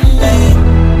shame in me.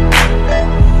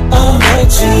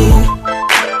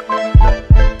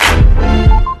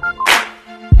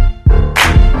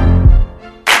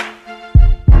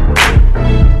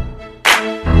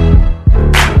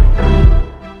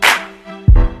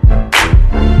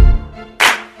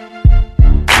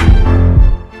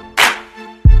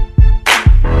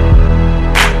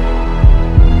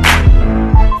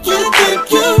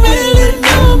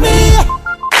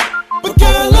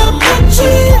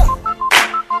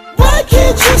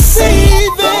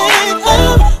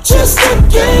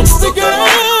 baby girl.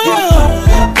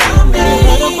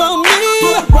 What about me?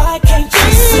 Why can't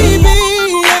you see me?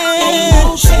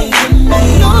 No changing me.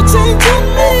 No changing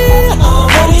me.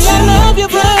 Baby, I love you,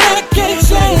 but I can't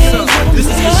change. This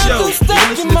is the show. You're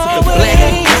listening to the Black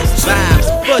Vibes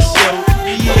Bus Show.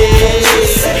 Yeah.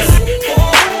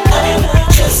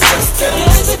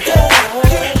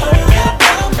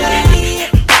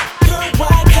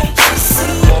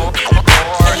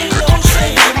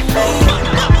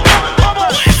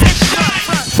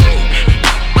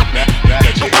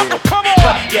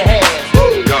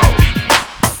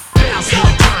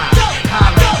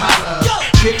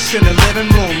 Chicks in the living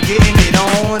room getting it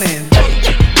on and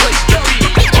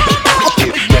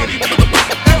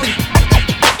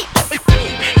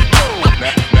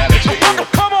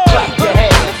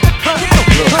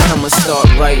I'ma start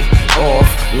right off,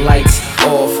 lights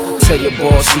off. Tell your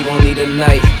boss he don't need a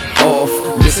night off.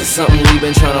 This is something we've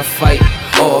been trying to fight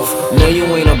off. No, you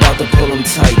ain't about to pull them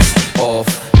tights off.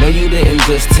 No, you didn't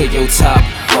just take your top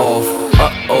off.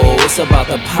 Uh-oh, it's about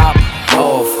to pop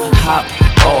off, hop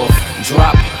off,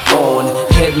 drop on.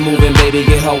 Head moving, baby,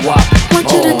 get her wop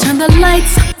Want you to turn the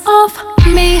lights off,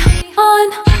 me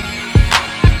on.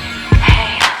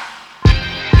 Hey,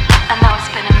 I know it's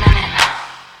been a minute.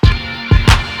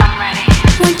 I'm ready.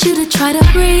 Want you to try to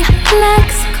relax,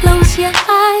 close your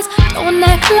eyes. Don't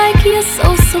act like you're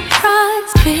so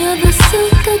surprised. Feel the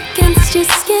silk against your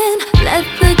skin. Let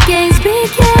the games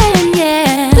begin,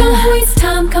 yeah. Don't waste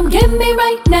time, come get me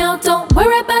right now. Don't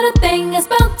worry about a thing, it's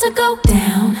about to go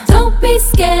down. Don't be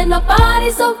scared,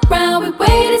 nobody's around. We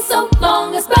waited so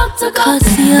long, it's about to go down.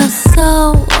 'Cause you're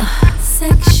so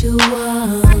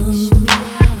sexual.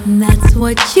 That's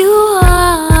what you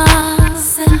are.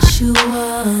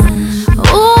 Sensual.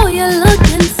 Oh, you're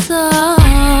looking so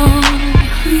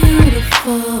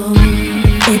beautiful.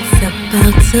 It's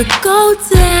about to go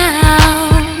down.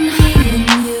 Me and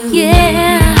you.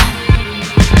 Yeah.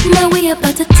 Now we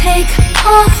about to take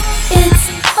off. It's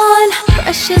on.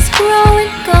 Pressure's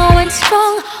growing, going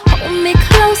strong. Hold me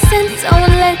close and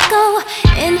don't let go.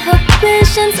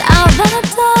 Inhibitions out the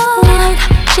door. Won't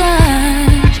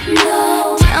judge.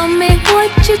 No. Tell me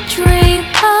what you dream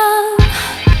of.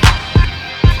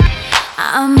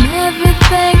 I'm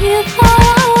everything you thought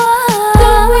I was.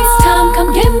 Don't waste time,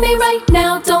 come get me right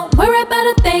now. Don't worry about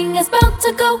a thing, it's about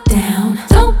to go down.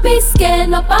 Don't be scared,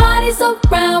 nobody's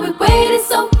around. We waited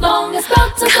so long, it's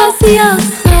about to go down. 'Cause you're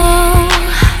so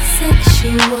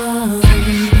sexual.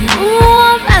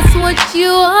 Oh, that's what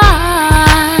you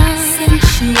are.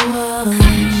 Sensual.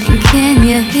 And can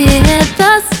you hear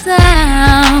the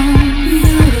sound?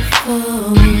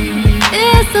 Beautiful.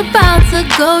 It's about to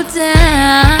go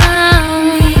down.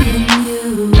 Me and you.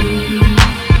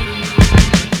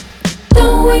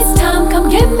 Don't waste time, come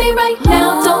get me right now.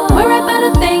 Don't worry about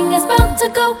a thing, it's about to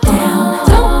go down.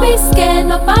 Don't be scared,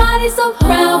 nobody's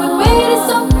around. We waited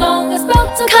so long, it's about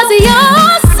to go down. 'Cause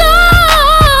you're so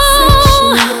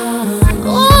sexual.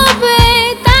 Oh,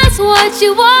 babe, that's what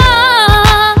you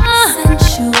are.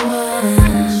 Sensual.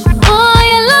 Oh,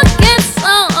 you're looking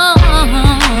so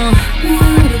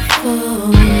beautiful.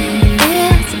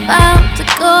 It's about to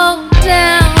go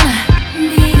down.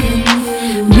 Me and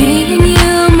you. Me and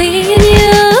you, me and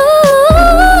you.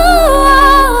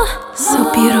 So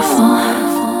beautiful.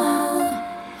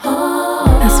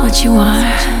 That's what you are.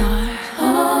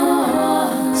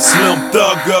 Slim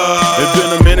Thugger. It's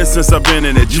been a minute since I've been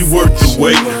in it. You worth the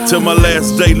wait. Till my last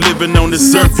day living on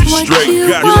this earth, you straight.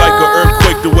 Got you like an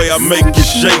earthquake the way I make you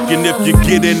shake. And if you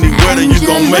get any wetter, you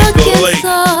gon' make a lake.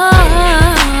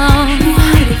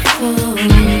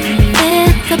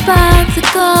 It's about to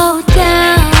go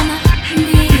down. Me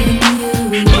and you.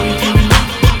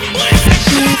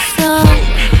 It's so.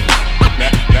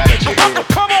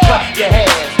 Clap your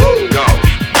hands. Go.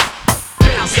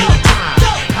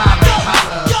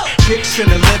 chicks in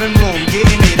the living room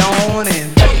getting it on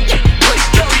and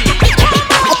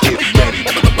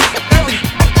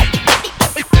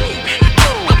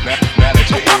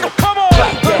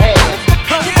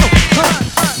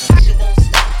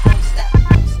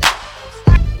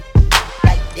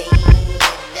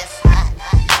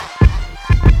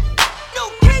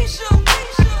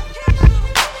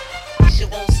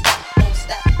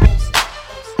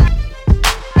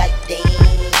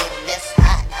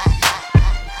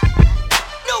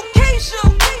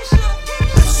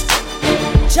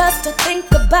Just to think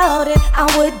about it, I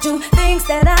would do things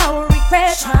that I would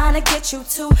regret. Trying to get you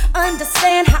to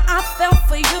understand how I felt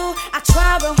for you. I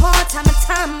tried real hard time and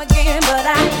time again, but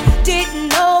I didn't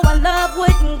know our love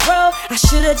wouldn't grow. I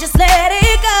should've just let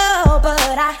it go,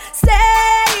 but I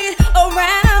stayed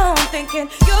around thinking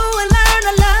you would learn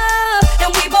to love.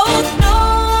 And we both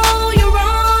know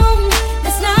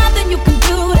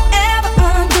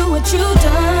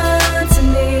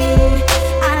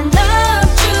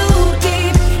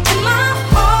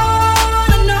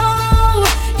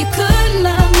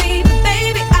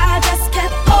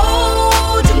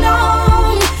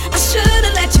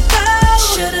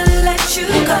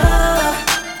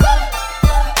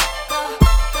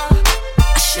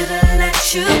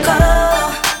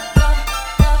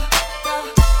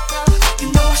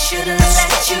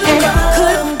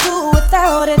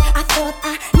more than I thought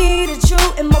I needed you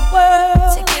in my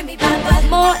world. To get me by, but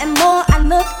more and more I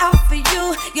look out for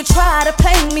you. You try to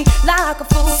play me like a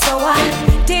fool, so I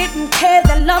didn't care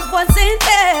that love wasn't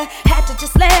there. Had to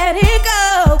just let it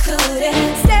go.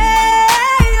 Couldn't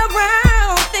stay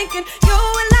around thinking you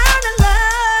would learn to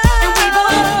love. And we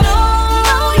both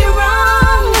know you're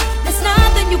wrong. There's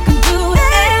nothing you can do to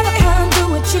ever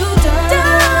undo what you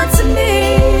done to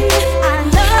me. I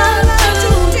love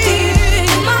you deep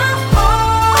in my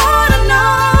heart. I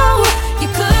know you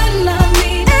couldn't love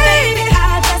me, baby.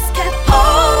 I just kept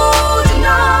holding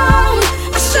on.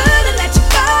 I should've let you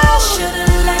go.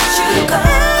 Should've let you go.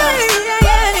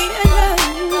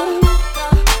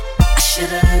 I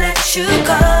should've let you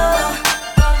go.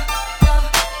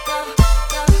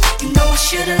 You know I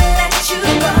should've let you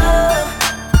go,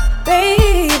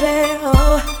 baby.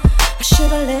 Oh, I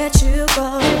should've let you go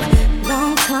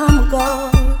long time ago.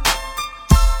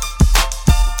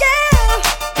 Yeah,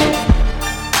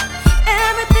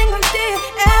 everything I did,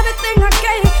 everything I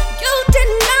gave, you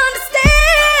didn't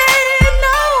understand,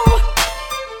 no.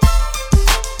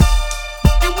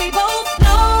 And we both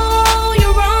know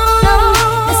you're wrong.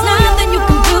 There's nothing you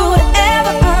can do to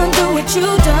ever undo what you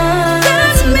done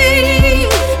to me.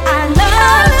 I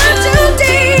love you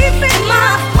deep in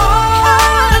my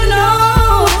heart. I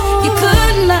know you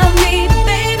couldn't love me, but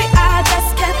baby, I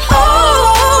just kept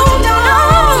holding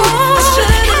on. I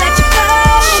should've let you go.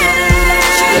 Should've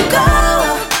let you go.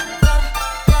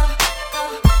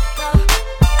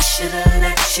 I should've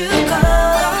let you go.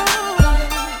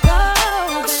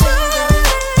 I should've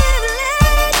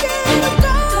let you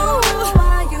go. Don't know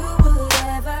why you would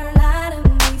ever lie to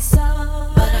me so,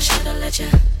 but I should've let you.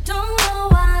 Don't know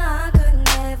why I could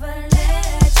never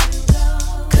let you go.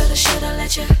 Coulda, shoulda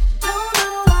let you. Don't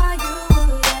know why you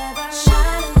would ever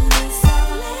lie to me so.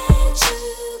 Let you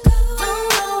go. Don't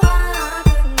know why I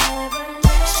could never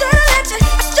let you. Shoulda let you.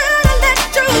 I shoulda let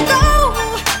you go.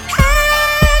 Hey,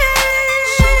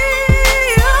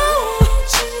 oh.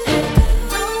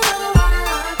 Don't know why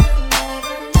I could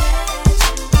never let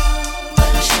you go,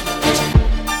 but I shoulda let you.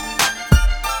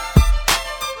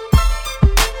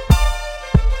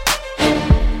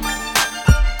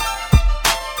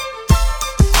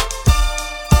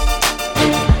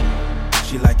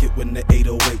 She like it when the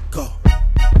 808 go.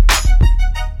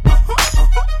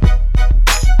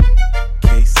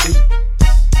 KC,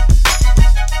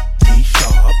 D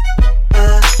sharp.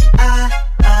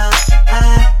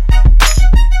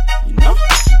 You know?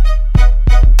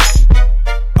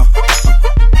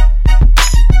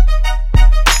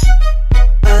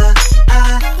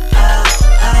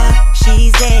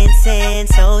 She's dancing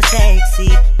so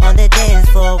sexy on the dance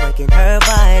floor, working her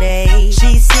body.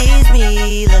 She sees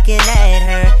me looking at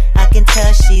her, I can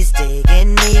tell she's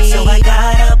digging me. So I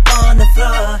got up on the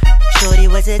floor, shorty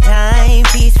was a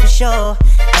timepiece for sure.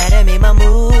 Gotta make my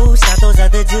move, stop those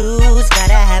other dudes,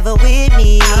 gotta have her with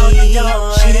me. Out the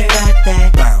door, she got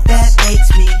that bounce that makes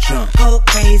me jump, go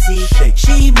crazy. Shake.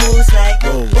 She moves like,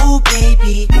 ooh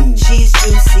baby, move. She's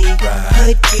juicy,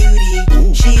 good beauty.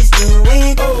 Ooh. She's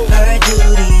doing her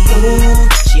duty. Ooh.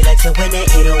 She likes it when the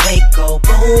 808 go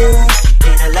boom,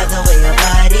 and I love the way her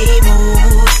body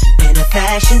moves. And her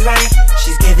fashion's right,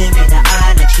 she's giving me the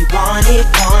eye like she want it,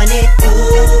 want it.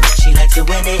 Ooh. She likes it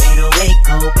when the 808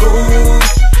 go boom.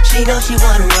 She knows she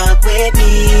wanna rock with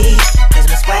me, cause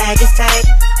my swag is tight.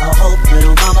 I hope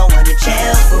little mama wanna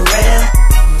chill for real.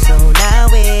 So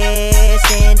now we're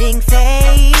standing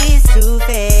face to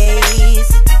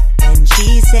face, and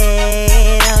she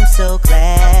said, I'm so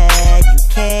glad you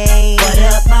came. What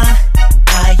up, ma?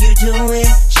 How you doing?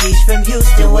 She's from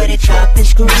Houston, where they chop and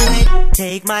screw it.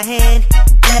 Take my hand,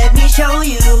 let me show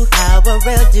you how a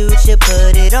real dude should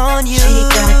put it on you. She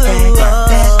got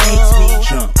that makes me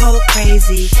jump, go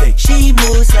crazy. Shake. She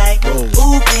moves like,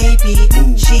 ooh baby,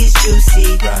 she's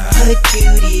juicy, good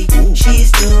beauty.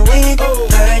 She's doing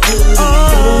her duty.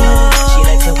 She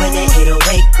likes it when the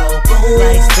 808 go boom.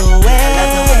 Likes the way I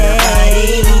love the way her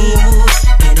body moves,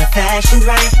 and her fashion's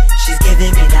right. She's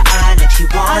giving me the eye like she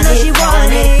want it, she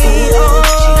want it. Ooh.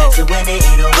 She likes it when the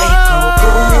 808 go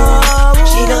boom.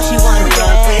 She knows she wanna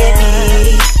rock with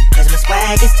me, cause my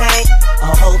swag is tight.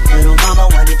 I hope little mama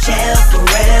wanna chill for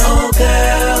real. Oh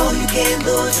girl, you can't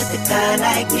lose with a guy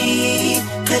like me,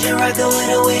 cause you're rockin' with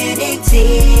a winning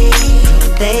team.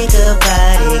 Think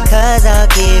about it, cause I'll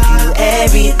give you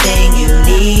everything you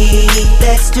need.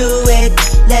 Let's do it,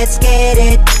 let's get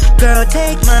it. Girl,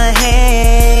 take my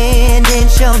hand and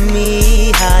show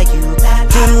me how you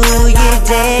do your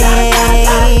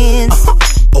dance.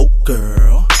 Oh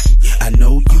girl, I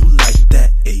know you like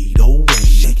that 808.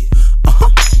 Shake it.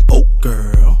 Oh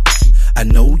girl, I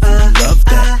know you love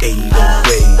that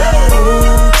 808.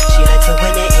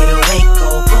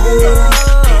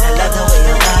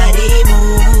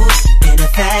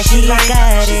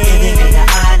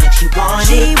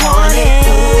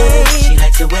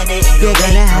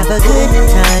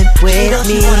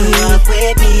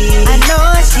 with me. I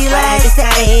know she likes the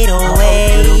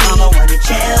 808. Mama wanna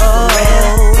chill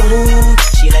forever.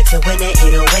 She likes it when the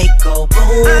 808 go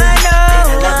boom. I know.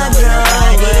 And I love it when her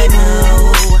body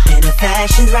move. And her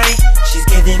fashion's right. She's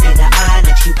giving me the eye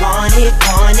like she want it.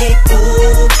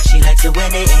 Ooh, she likes it when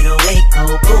the 808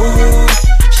 go boom.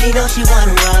 She knows she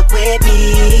wanna rock with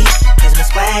me, cause my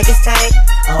swag is tight.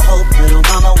 I hope little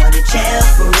mama wanna chill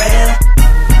for real.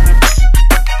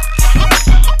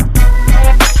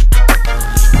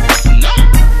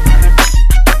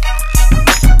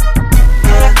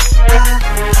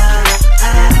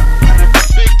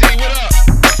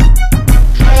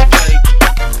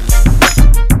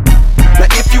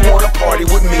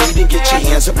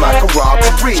 Up like a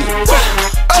robbery.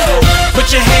 Put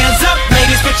your hands up,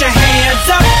 ladies, put your hands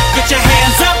up. Get your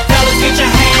hands up, fellas, get your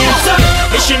hands up.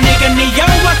 It's your nigga Neo,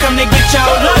 I come to get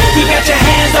y'all up. You got your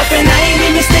hands up and I ain't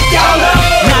even stick y'all up.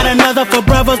 Not another for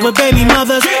brothers with baby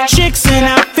mothers. Chicks in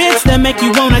outfits that make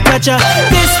you wanna touch her.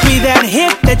 This be that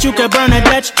hip that you could burn a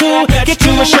Dutch to. Get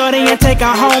you a shorty and take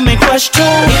her home and crush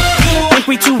too. Think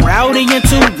we too rowdy and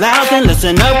too loud, then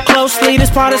listen up closely, this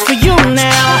part is for you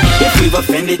now. If we've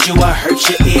offended you or hurt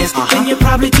your ears, then you're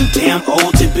probably too damn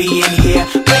old to be in here.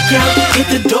 Break out, hit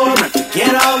the door and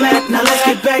forget all that. Now let's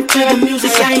get back to the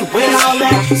music, I ain't with all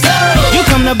that. So, you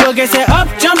come to boogie, say up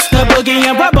jumps the boogie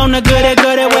and rub on the goody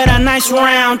with a nice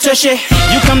round tushy.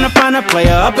 You come to find a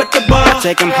player up at the bar,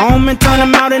 take him home and turn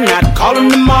him out and not call him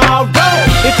tomorrow.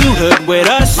 If you hood with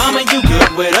us, mama, you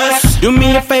good with us. Do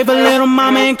me a favor, little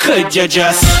mama, and could you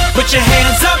just put your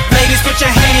hands up, ladies, put your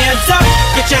hands up.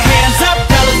 Get your hands up,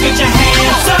 fellas, get your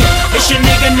hands up. It's your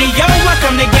nigga Neo, I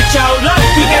come to get y'all up.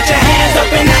 You got your hands up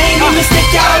and I ain't even stick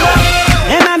y'all up.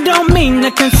 And I don't mean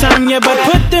to concern you, but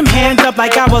put them hands up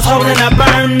like I was holding a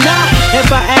burner. If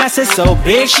her ass is so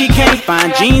big she can't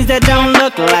find jeans that don't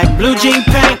look like blue jean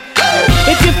paint.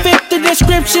 If you fit the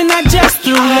description I just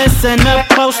threw, listen up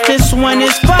close, this one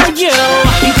is for you.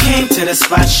 You came to the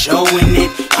spot showing it.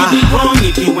 You'd be wrong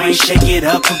if you ain't shake it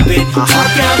up a bit. Talk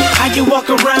out how you walk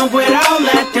around with all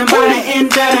that, then by the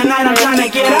end of the night I'm trying to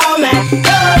get all that.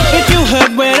 If you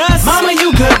hood with us, mama,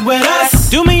 you good with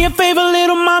us. Do me a favor,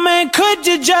 little mama, and could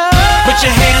you just put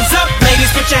your hands up,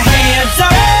 ladies, put your hands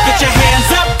up. Get your hands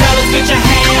up, fellas, get your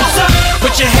hands up.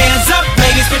 Put your hands up,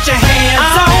 ladies, put your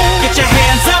hands up. Get your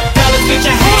hands up, fellas, get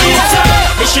your hands up.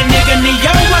 It's your nigga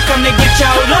Neo, I come to get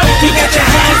y'all up. You got your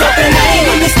hands up and I ain't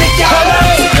even stick y'all up.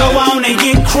 So go on and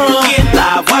get crunk, get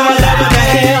live, whatever the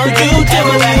hell you do,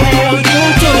 what the hell you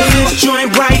do. This joint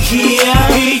right here,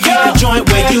 the joint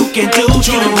where you can do,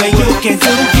 joint where you can do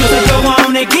you. So go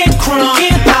on and get crunk,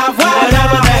 get live,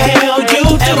 whatever the hell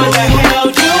you do, what the hell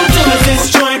you do. This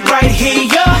joint right here,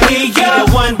 the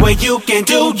one where you can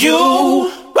do you.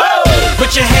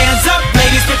 Put your hands up,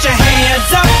 ladies, put your hands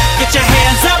up. Get your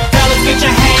hands up, fellas, get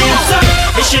your hands up.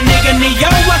 It's your nigga Neo,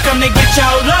 I come to get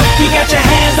y'all up. You got your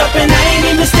hands up and I ain't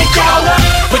even stick y'all up.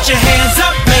 Put your hands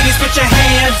up, ladies, put your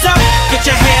hands up. Get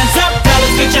your hands up,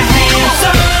 fellas, get your hands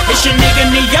up. It's your nigga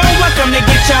Neo, I come to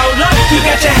get y'all up. You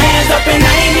got your hands up and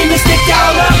I ain't even stick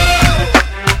y'all up.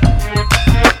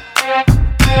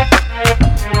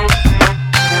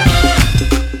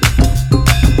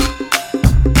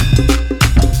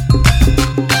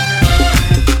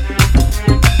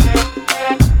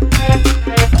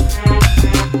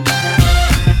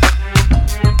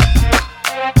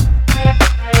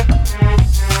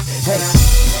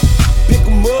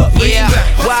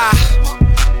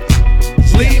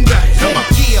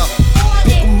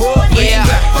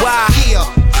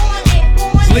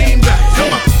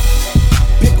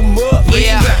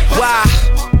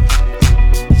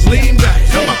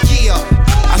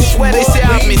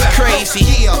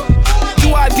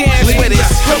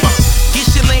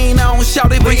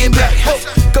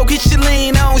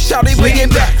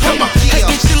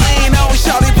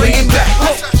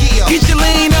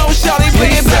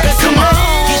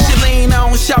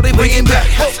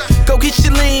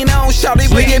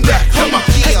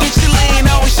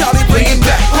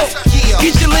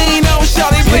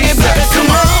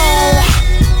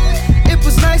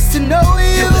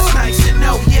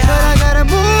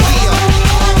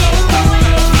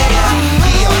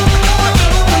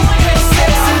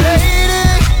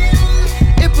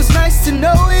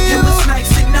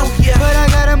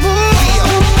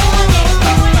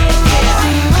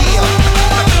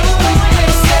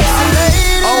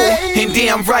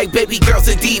 Baby girl's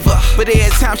a diva, but every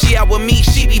time she out with me,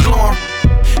 she be blowing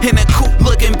in a coupe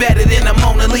looking better than a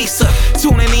Mona Lisa.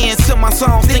 Tuning in to my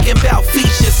songs, thinking about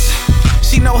features.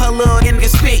 She know her little nigga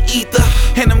spit ether,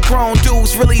 and them grown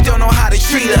dudes really don't know how to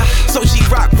treat her. So she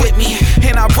rock with me,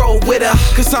 and I roll with her,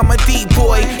 cause I'm a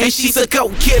D-boy, and she's a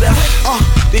go-getter.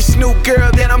 This new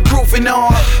girl that I'm grooving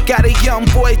on, got a young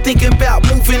boy thinking about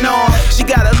moving on. She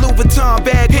got a Louis Vuitton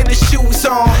bag and the shoes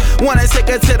on, wanna take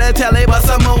her to the telly, but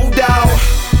some old dog.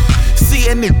 See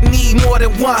a nigga need more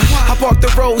than one. I park the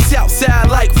roads outside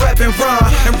like rap and run,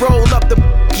 and roll up the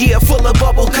gear full of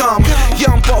bubble gum.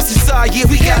 Young boss inside, yeah,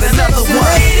 we got another one.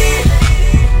 Lady,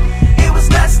 it was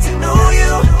nice to know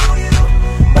you,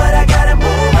 but I gotta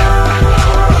move on.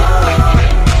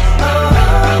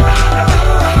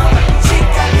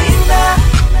 Chica linda,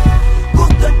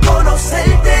 gusto en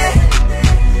conocerte,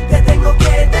 te tengo que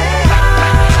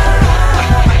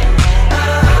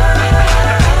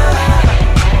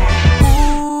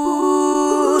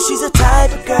she's a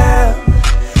type of girl,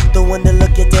 the one that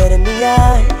look you dead in the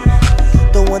eye,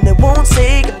 the one that won't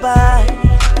say goodbye,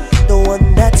 the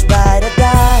one that's ride or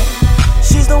die.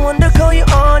 She's the one to call you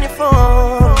on your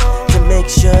phone to make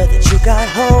sure that you got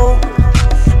home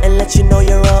and let you know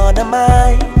you're on her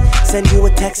mind. Send you a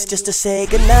text just to say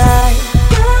goodnight.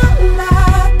 Girl,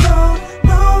 I don't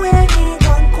know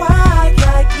anyone quite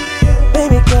like you.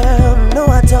 Baby girl, no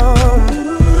I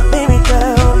don't. Baby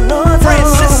girl, no I don't.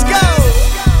 Francisco.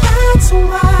 That's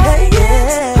why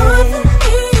it's hard for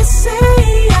me to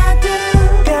say I do.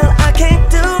 Girl, I can't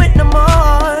do it no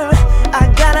more.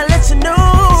 I gotta let you know.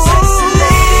 Sexy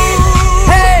lady,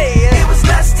 hey, it was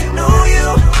nice to know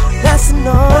you. Nice to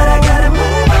know, but I gotta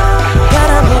move on.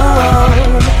 Gotta move on.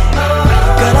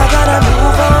 Girl, I gotta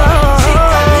move on.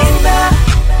 Chica linda,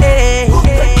 gusto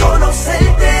en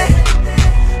conocerte,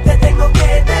 te tengo que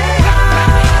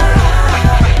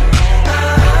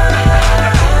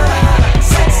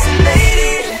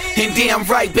And damn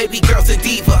right, baby girl's a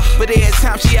diva, but every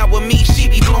time she out with me, she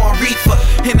be blowing reefer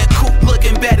in a coupe,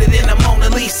 looking better than a Mona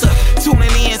Lisa.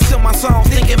 Tuning in to my songs,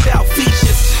 thinking about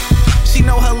features. She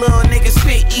know her little nigga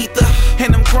spit ether,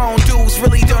 and them grown dudes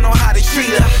really don't know how to treat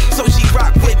her. So she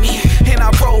rock with me, and I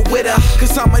roll with her,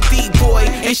 cause I'm a D-boy,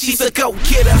 and she's a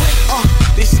go-getter.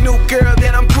 This new girl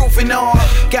that I'm grooving on,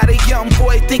 got a young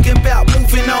boy thinking about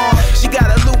moving on. She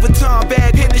got a Louis Vuitton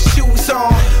bag and the shoes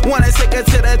on, wanna take her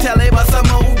to the telly, but some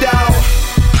old dog.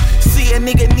 See a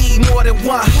nigga need more than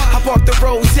one. I park the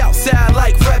roads outside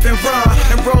like rap and run,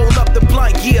 and roll up the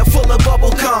blunt, yeah, full of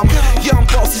bubble gum. Young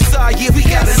boss inside, yeah, we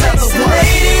got another one.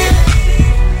 Lady,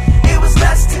 it was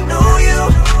nice to know you,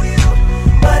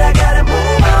 but I gotta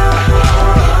move on.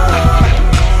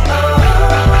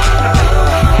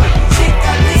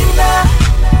 Chica linda,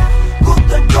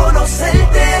 gusto en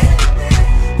conocerte,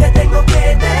 te tengo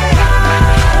que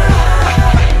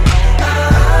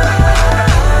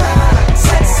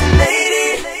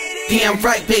damn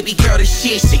right, baby girl, the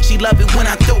shit. She love it when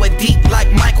I throw it deep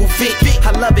like Michael Vick.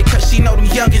 I love it cause she know them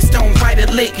youngins don't write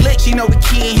a lick. She know the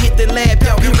kid hit the lab,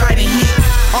 dog, and write a hit.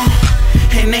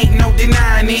 And ain't no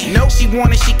denying it. No, she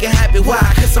want it, she can have it. Why?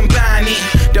 Cause I'm buying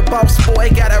it. The boss boy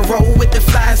gotta roll with the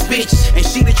flies, bitch. And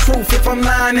she the truth, if I'm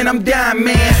lying, then I'm dying,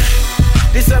 man.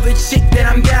 This other chick that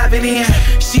I'm diving in,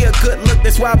 she a good look,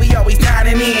 that's why we always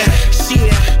dining in.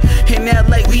 Shit, in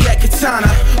LA we at Katana,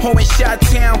 or in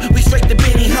Chi-Town, we straight to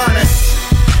Benihana's.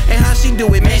 And how she do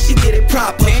it, man, she did it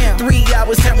proper. 3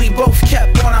 hours and we both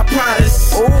kept on our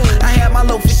proudest. I had my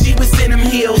loaf and she was in them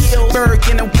heels. Berg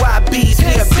and the YBs,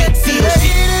 we a big deal.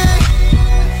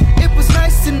 It was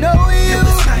nice to know you. It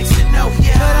was nice to know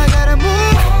you. But I gotta move.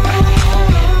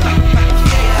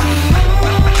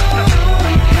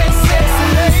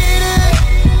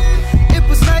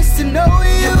 To know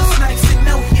you. It was nice to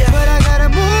know you, but I gotta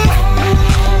move.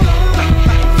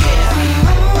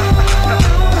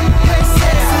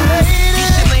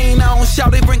 Get your lean on,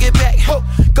 shout it, bring it back.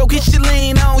 Go get your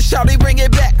lean on, shout it, bring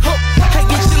it back. Hey,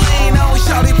 get your lean on,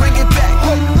 shout it, bring it back.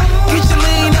 Get your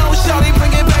lean on, shout it,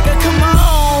 bring it back. Come on.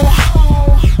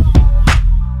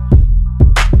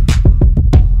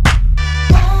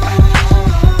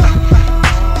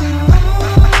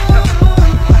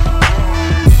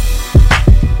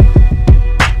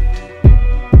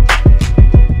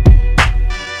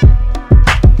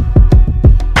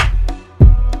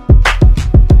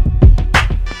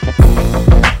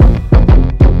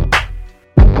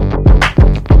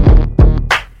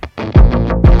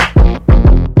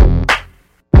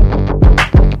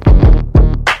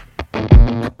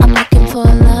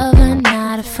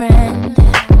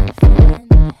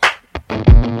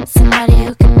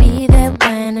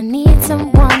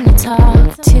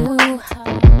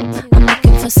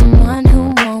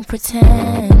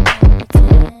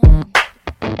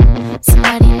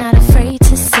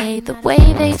 The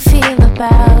way they feel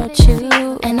about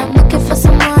you, and I'm looking for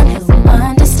someone who might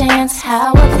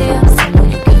how I feel.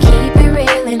 Someone who can keep it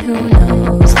real and who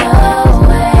knows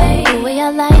the way I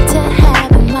like to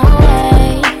have it my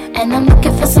way. And I'm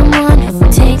looking for someone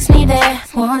who takes me there,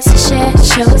 wants to share,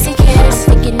 shows he cares.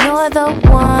 I think you're the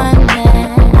one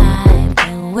that I've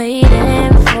been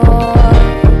waiting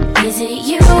for. Is it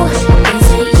you? Is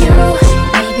it you?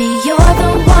 Maybe you're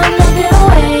the one I've been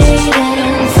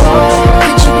waiting for.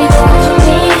 Could you be the one for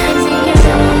me?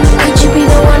 Could you be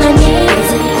the one I need?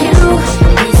 Is it you?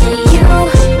 Is it you?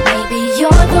 Maybe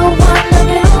you're the one I've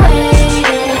been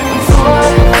waiting for.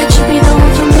 Could you be the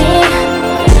one for me?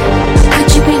 Could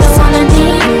you be the one I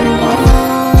need?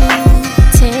 Won't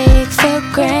take for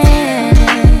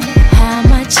granted how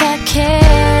much I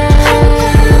care.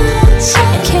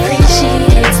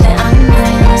 Appreciates that I'm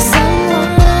with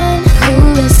someone who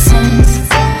listens,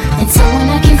 and someone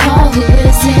I can call who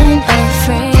isn't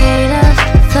afraid of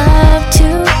love to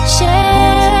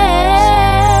share.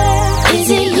 Is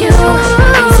it you?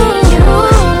 Is it you?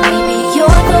 Maybe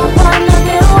you're the one I've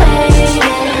been waiting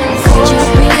for.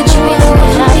 Could you be the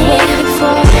one I waited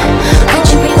for? Could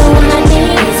you be the one I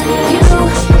need? Is it you?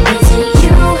 Is it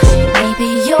you? Maybe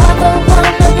you're the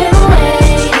one I've been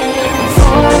waiting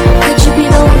for. Could you be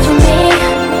the one for me?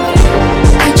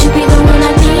 Could you be the one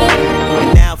I need?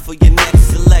 And now for your next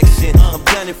selection, I'm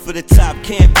gunning for the top,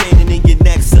 campaigning in your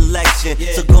next selection.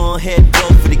 So go ahead, go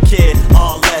for the kid.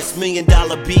 All less $1 million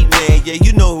beat man, yeah,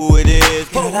 you know who it is.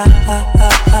 Girl, I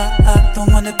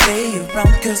don't wanna play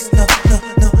around, cause no,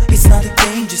 it's not a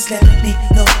game. Just let me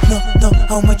know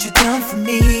how much you done for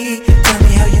me. Tell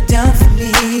me how you done for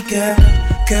me, girl.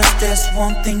 Cause there's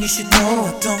one thing you should know.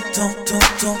 I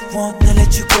don't wanna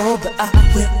let you go, but I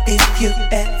will if you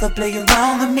ever play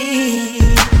around with me.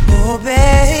 Oh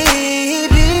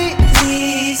baby,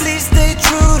 please stay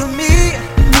true to me.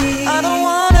 I don't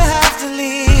wanna have to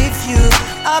leave you.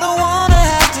 I don't wanna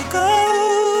have to go.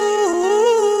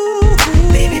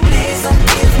 Baby, please don't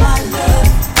give my love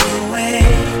away.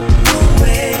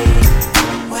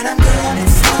 When I'm gone,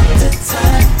 it's not the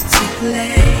time to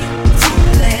play.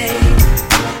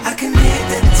 I can make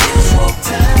the tears roll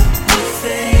down your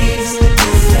face.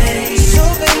 So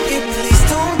baby, please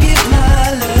don't give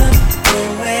my love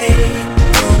away.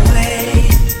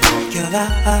 Girl,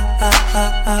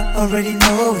 I already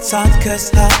know it's hard,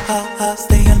 cause I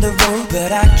stay on the road,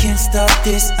 but I can't stop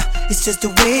this. It's just the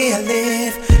way I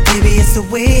live, baby, it's the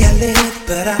way I live.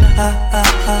 But I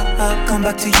come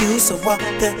back to you, so what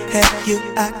the heck you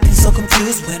acting so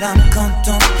confused when I'm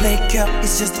contemplate, girl,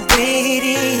 it's just the way it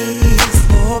is.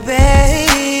 Oh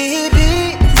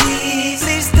baby,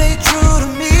 please stay true to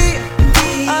me.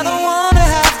 I don't wanna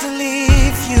have to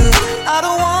leave you. I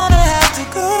don't wanna have to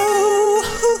go.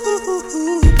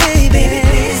 Baby,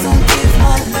 please don't give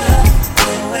my love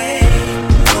away.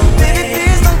 Baby,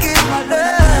 please don't give my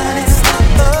love. It's not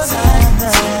the time to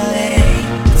play.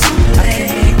 I can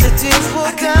make the tears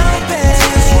roll down,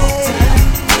 baby.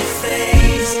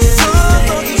 So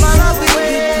don't give my love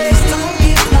away. Please don't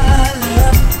give my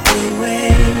love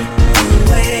away.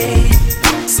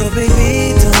 So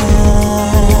baby,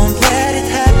 don't let it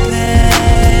happen.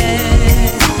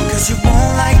 Cause you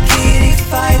won't like it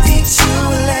if I teach you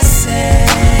a lesson.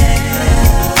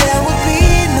 There will be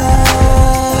no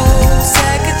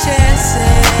second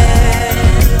chances.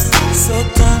 So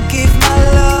don't give my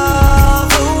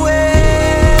love away.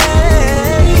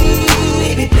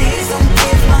 Baby, please don't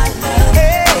give my love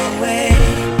away.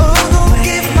 Oh, don't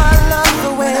give my love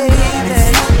away. It's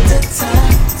not the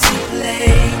time to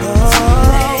play.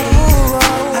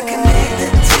 I can make the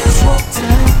tears roll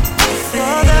down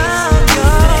your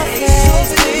face. So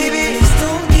baby, please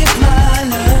don't give my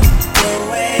love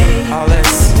away. All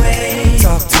this,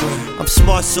 talk to her. I'm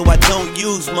smart, so I don't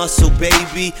use muscle,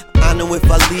 baby. I know if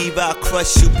I leave, I'll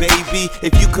crush you, baby.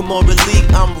 If you come on relief,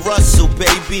 I'm Russell,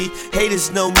 baby. Haters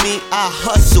know me, I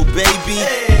hustle, baby.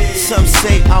 Some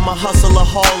say I'm a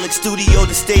hustleaholic. Studio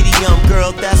to stadium,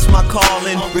 girl, that's my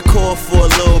calling. Record for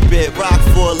a little bit, rock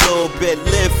for a little bit,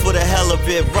 live for the hell of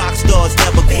it. Rock stars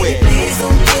never quit.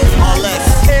 All that.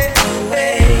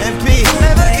 MP,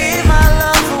 never give my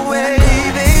love away,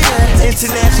 baby.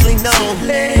 Internationally known.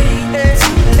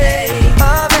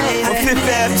 From Fifth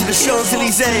Ave to the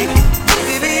Champs-Élysées.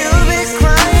 Baby, you'll be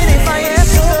crying if I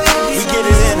ask you. We get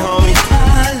it in, homie.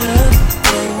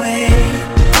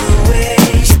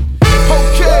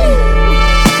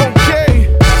 Okay,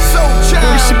 Soul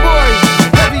Child, it's your boy,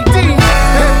 Heavy D,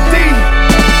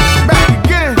 back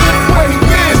again, way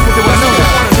again.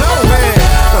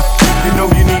 You know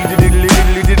you need the diddly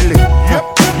diddly diddly. Yep.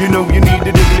 You know you need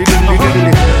the diddly diddly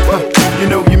diddly. You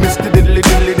know you missed the diddly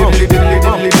diddly diddly diddly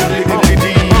diddly diddly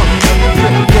diddly.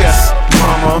 Yes,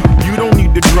 mama.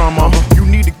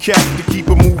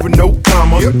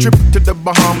 a trip to the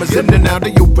Bahamas, in and out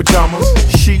of your pajamas.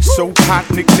 She's so hot,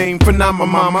 nickname Phenomena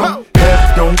Mama.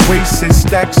 Left on waist and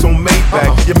stacks on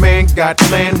Maybach. Your man got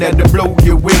land that'll blow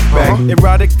your weight back.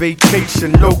 Erotic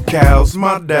vacation locales,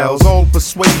 models, all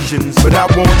persuasions, but I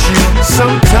want you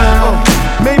sometime.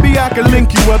 Maybe I can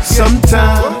link you up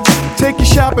sometime. Take you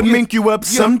shopping, link you up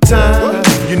sometime.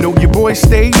 You know your boy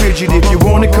stay rigid. If you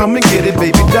want it, come and get it,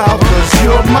 baby doll, 'cause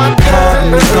you're my girl.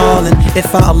 Pardon me, darling,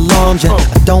 if I alarmed you.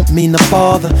 I don't mean to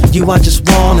bother you, I just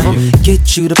wanna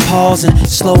get you to pause and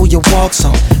slow your walk,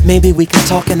 so maybe we can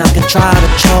talk and I can try to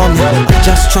charm you. I'm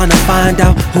just trying to find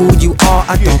out who you are.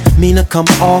 I don't mean to come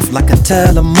off like a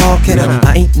telemarketer.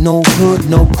 I ain't no hood,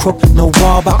 no crook, no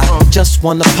robber. I just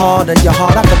want a part of your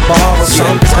heart I can borrow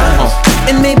sometimes.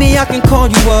 And maybe I can call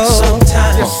you up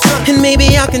sometimes. And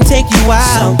maybe I can take you out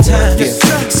sometimes.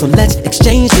 So let's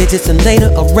exchange digits and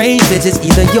later arrange visits,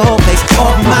 either your place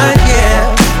or mine,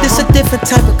 yeah. This a different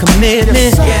type of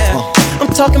commitment.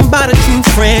 I'm talking about a true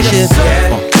friendship.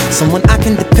 Someone I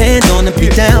can depend on and be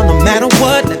down no matter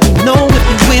what. Let me know if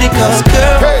you with it, 'cause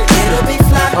girl, it'll be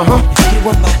fly if you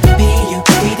were my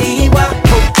B-U-D-D-Y.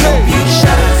 Don't be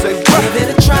shy, give it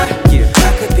a try.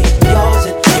 I could be yours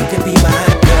and you can be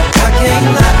mine, girl. I can't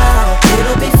lie,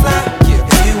 it'll be fly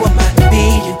if you were my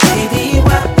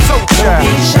B-U-D-D-Y. Don't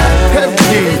be shy,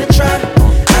 give it a try.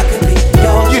 I could be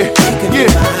yours and you can be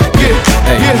mine.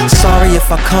 Sorry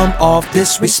if I come off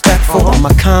disrespectful, or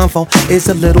my convo is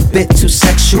a little bit too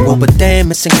sexual, but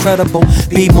damn, it's incredible.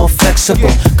 Be more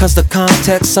flexible, 'cause the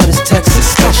context of this text is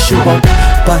special.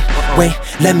 But wait,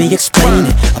 let me explain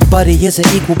it. A buddy is an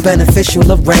equal beneficial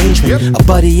arrangement. A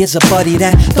buddy is a buddy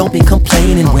that don't be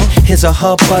complaining when his or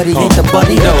her buddy ain't the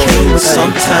buddy that came with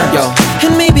sometimes.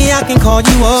 And maybe I can call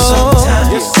you up,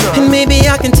 and maybe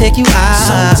I can take you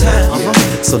out.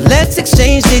 So let's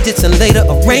exchange digits and later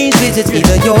arrange visits,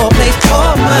 either your place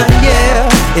or mine, yeah.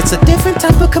 It's a different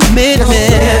type of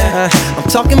commitment. I'm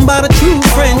talking about a true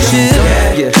friendship.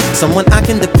 Someone I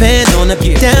can depend on to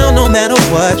be down no matter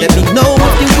what. Let me know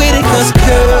if you with it, 'cause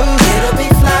girl, it'll be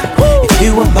fly if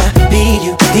you were my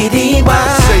B-U-D-D-Y.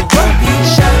 Don't be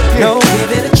shy, no,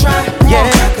 give it a try.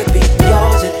 Yeah, I could be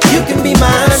yours and you can be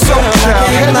mine. So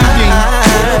it'll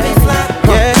be fly,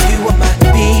 yeah. If you were my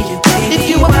B-U-D-D-Y. If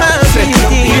you were my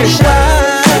B-U-D-D-Y.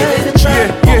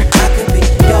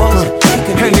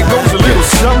 And it goes a little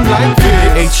something like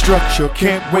this. Ain't structure,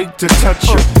 can't wait to touch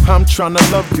you. I'm tryna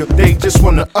love you, they just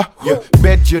wanna you.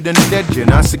 Bed you, then dead you,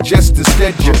 and I suggest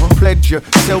instead you pledge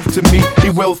yourself to me. Be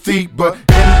wealthy, but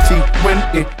empty when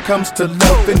it comes to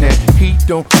loving it. He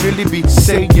don't really be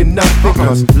saying nothing,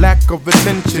 'cause lack of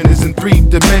attention is in 3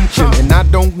 dimensions. And I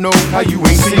don't know how you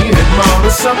ain't seeing it, mom.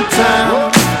 But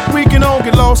sometimes we can all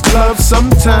get lost in love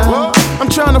sometimes. I'm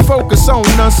trying to focus on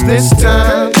us this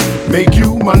time. Make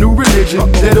you my new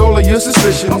religion, dead all of your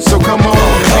suspicions. So come on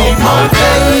and be my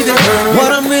baby.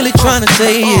 What I'm really trying to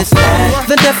say is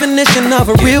the definition of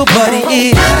a real buddy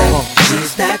is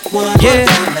she's that one to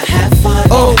have fun.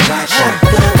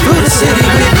 Through the city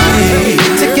with me.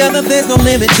 Together there's no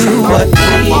limit to what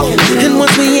we can do. And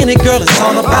once we in it, girl, it's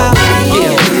all about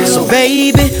me. So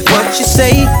baby, what you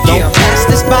say? Don't pass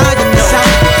this by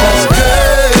yourself, because girl,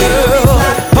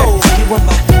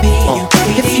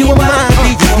 if you were my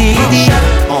B-U-D-D,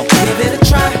 give it a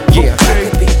try.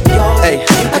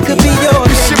 I could be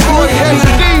yours. It's your boy Heavy D.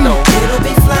 It'll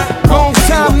be fly. Long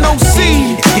time no see.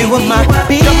 If you were my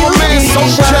B-U-D-D, got my man so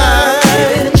shy.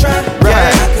 Give it a try.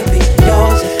 Right. I could be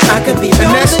yours. I could be yours.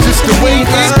 And that's just the way it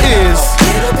is.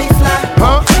 It'll be fly.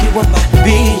 If you were my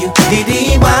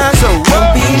B-U-D-D-Y. So don't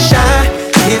be shy.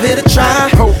 Give it a try. I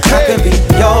could be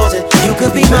yours and you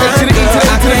could be mine. To the E to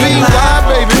the E to the V, why,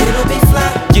 baby? It'll be fly.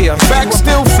 Back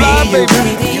still fly, baby.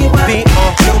 Okay.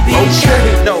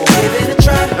 No.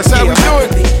 That's how we do it.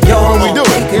 When we do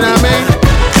it, you know what I mean?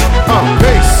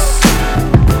 Peace.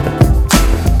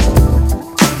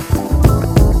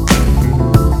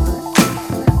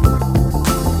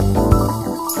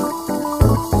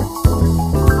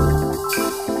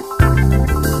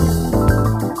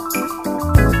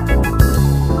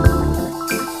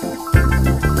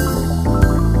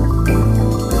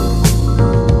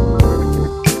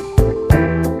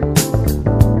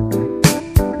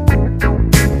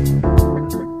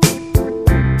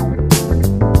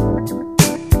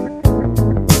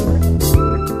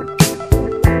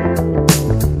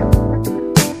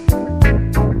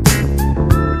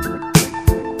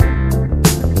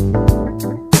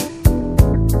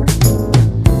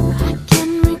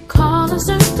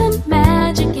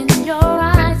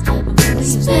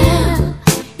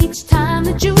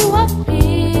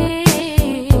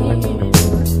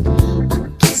 A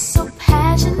kiss so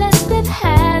passionate that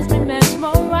has me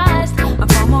mesmerized.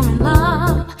 I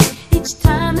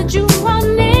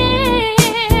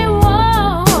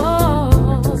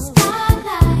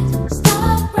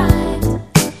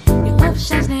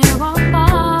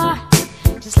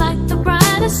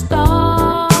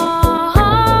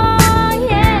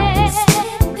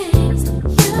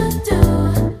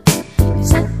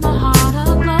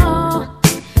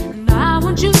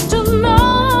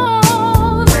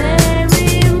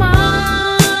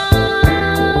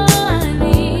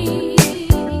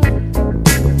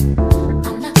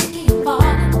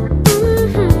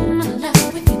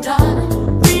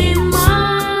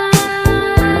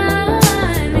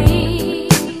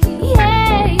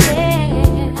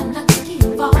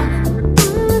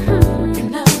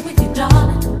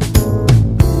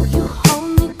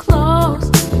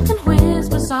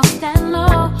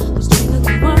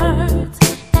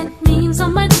mean so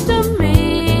much to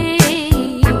me.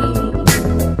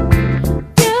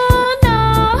 You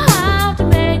know how to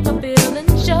make my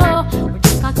feelings show. We're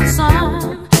just like a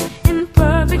song in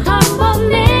perfect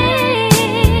harmony.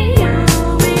 You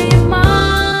remind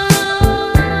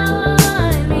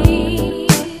me,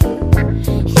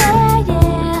 yeah,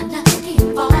 yeah, nothing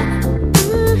for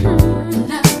in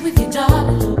love with you,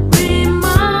 darling.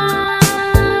 Remind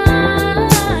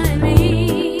me,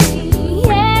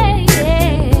 yeah,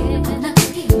 yeah,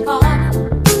 nothing for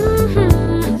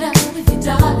in love with you,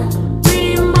 darling.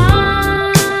 Remind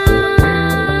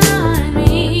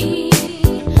me,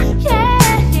 yeah,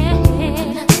 yeah,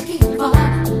 nothing for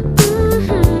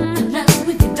in love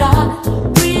with you, darling.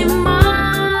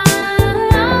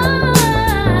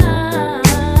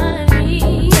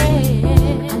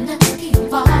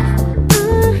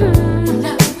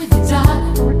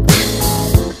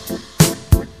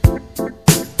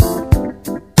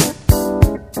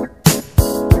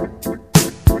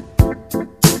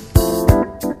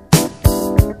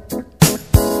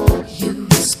 You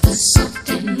whisper soft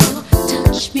and low,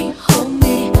 touch me, hold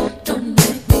me, don't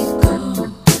let me go.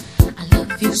 I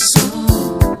love you so.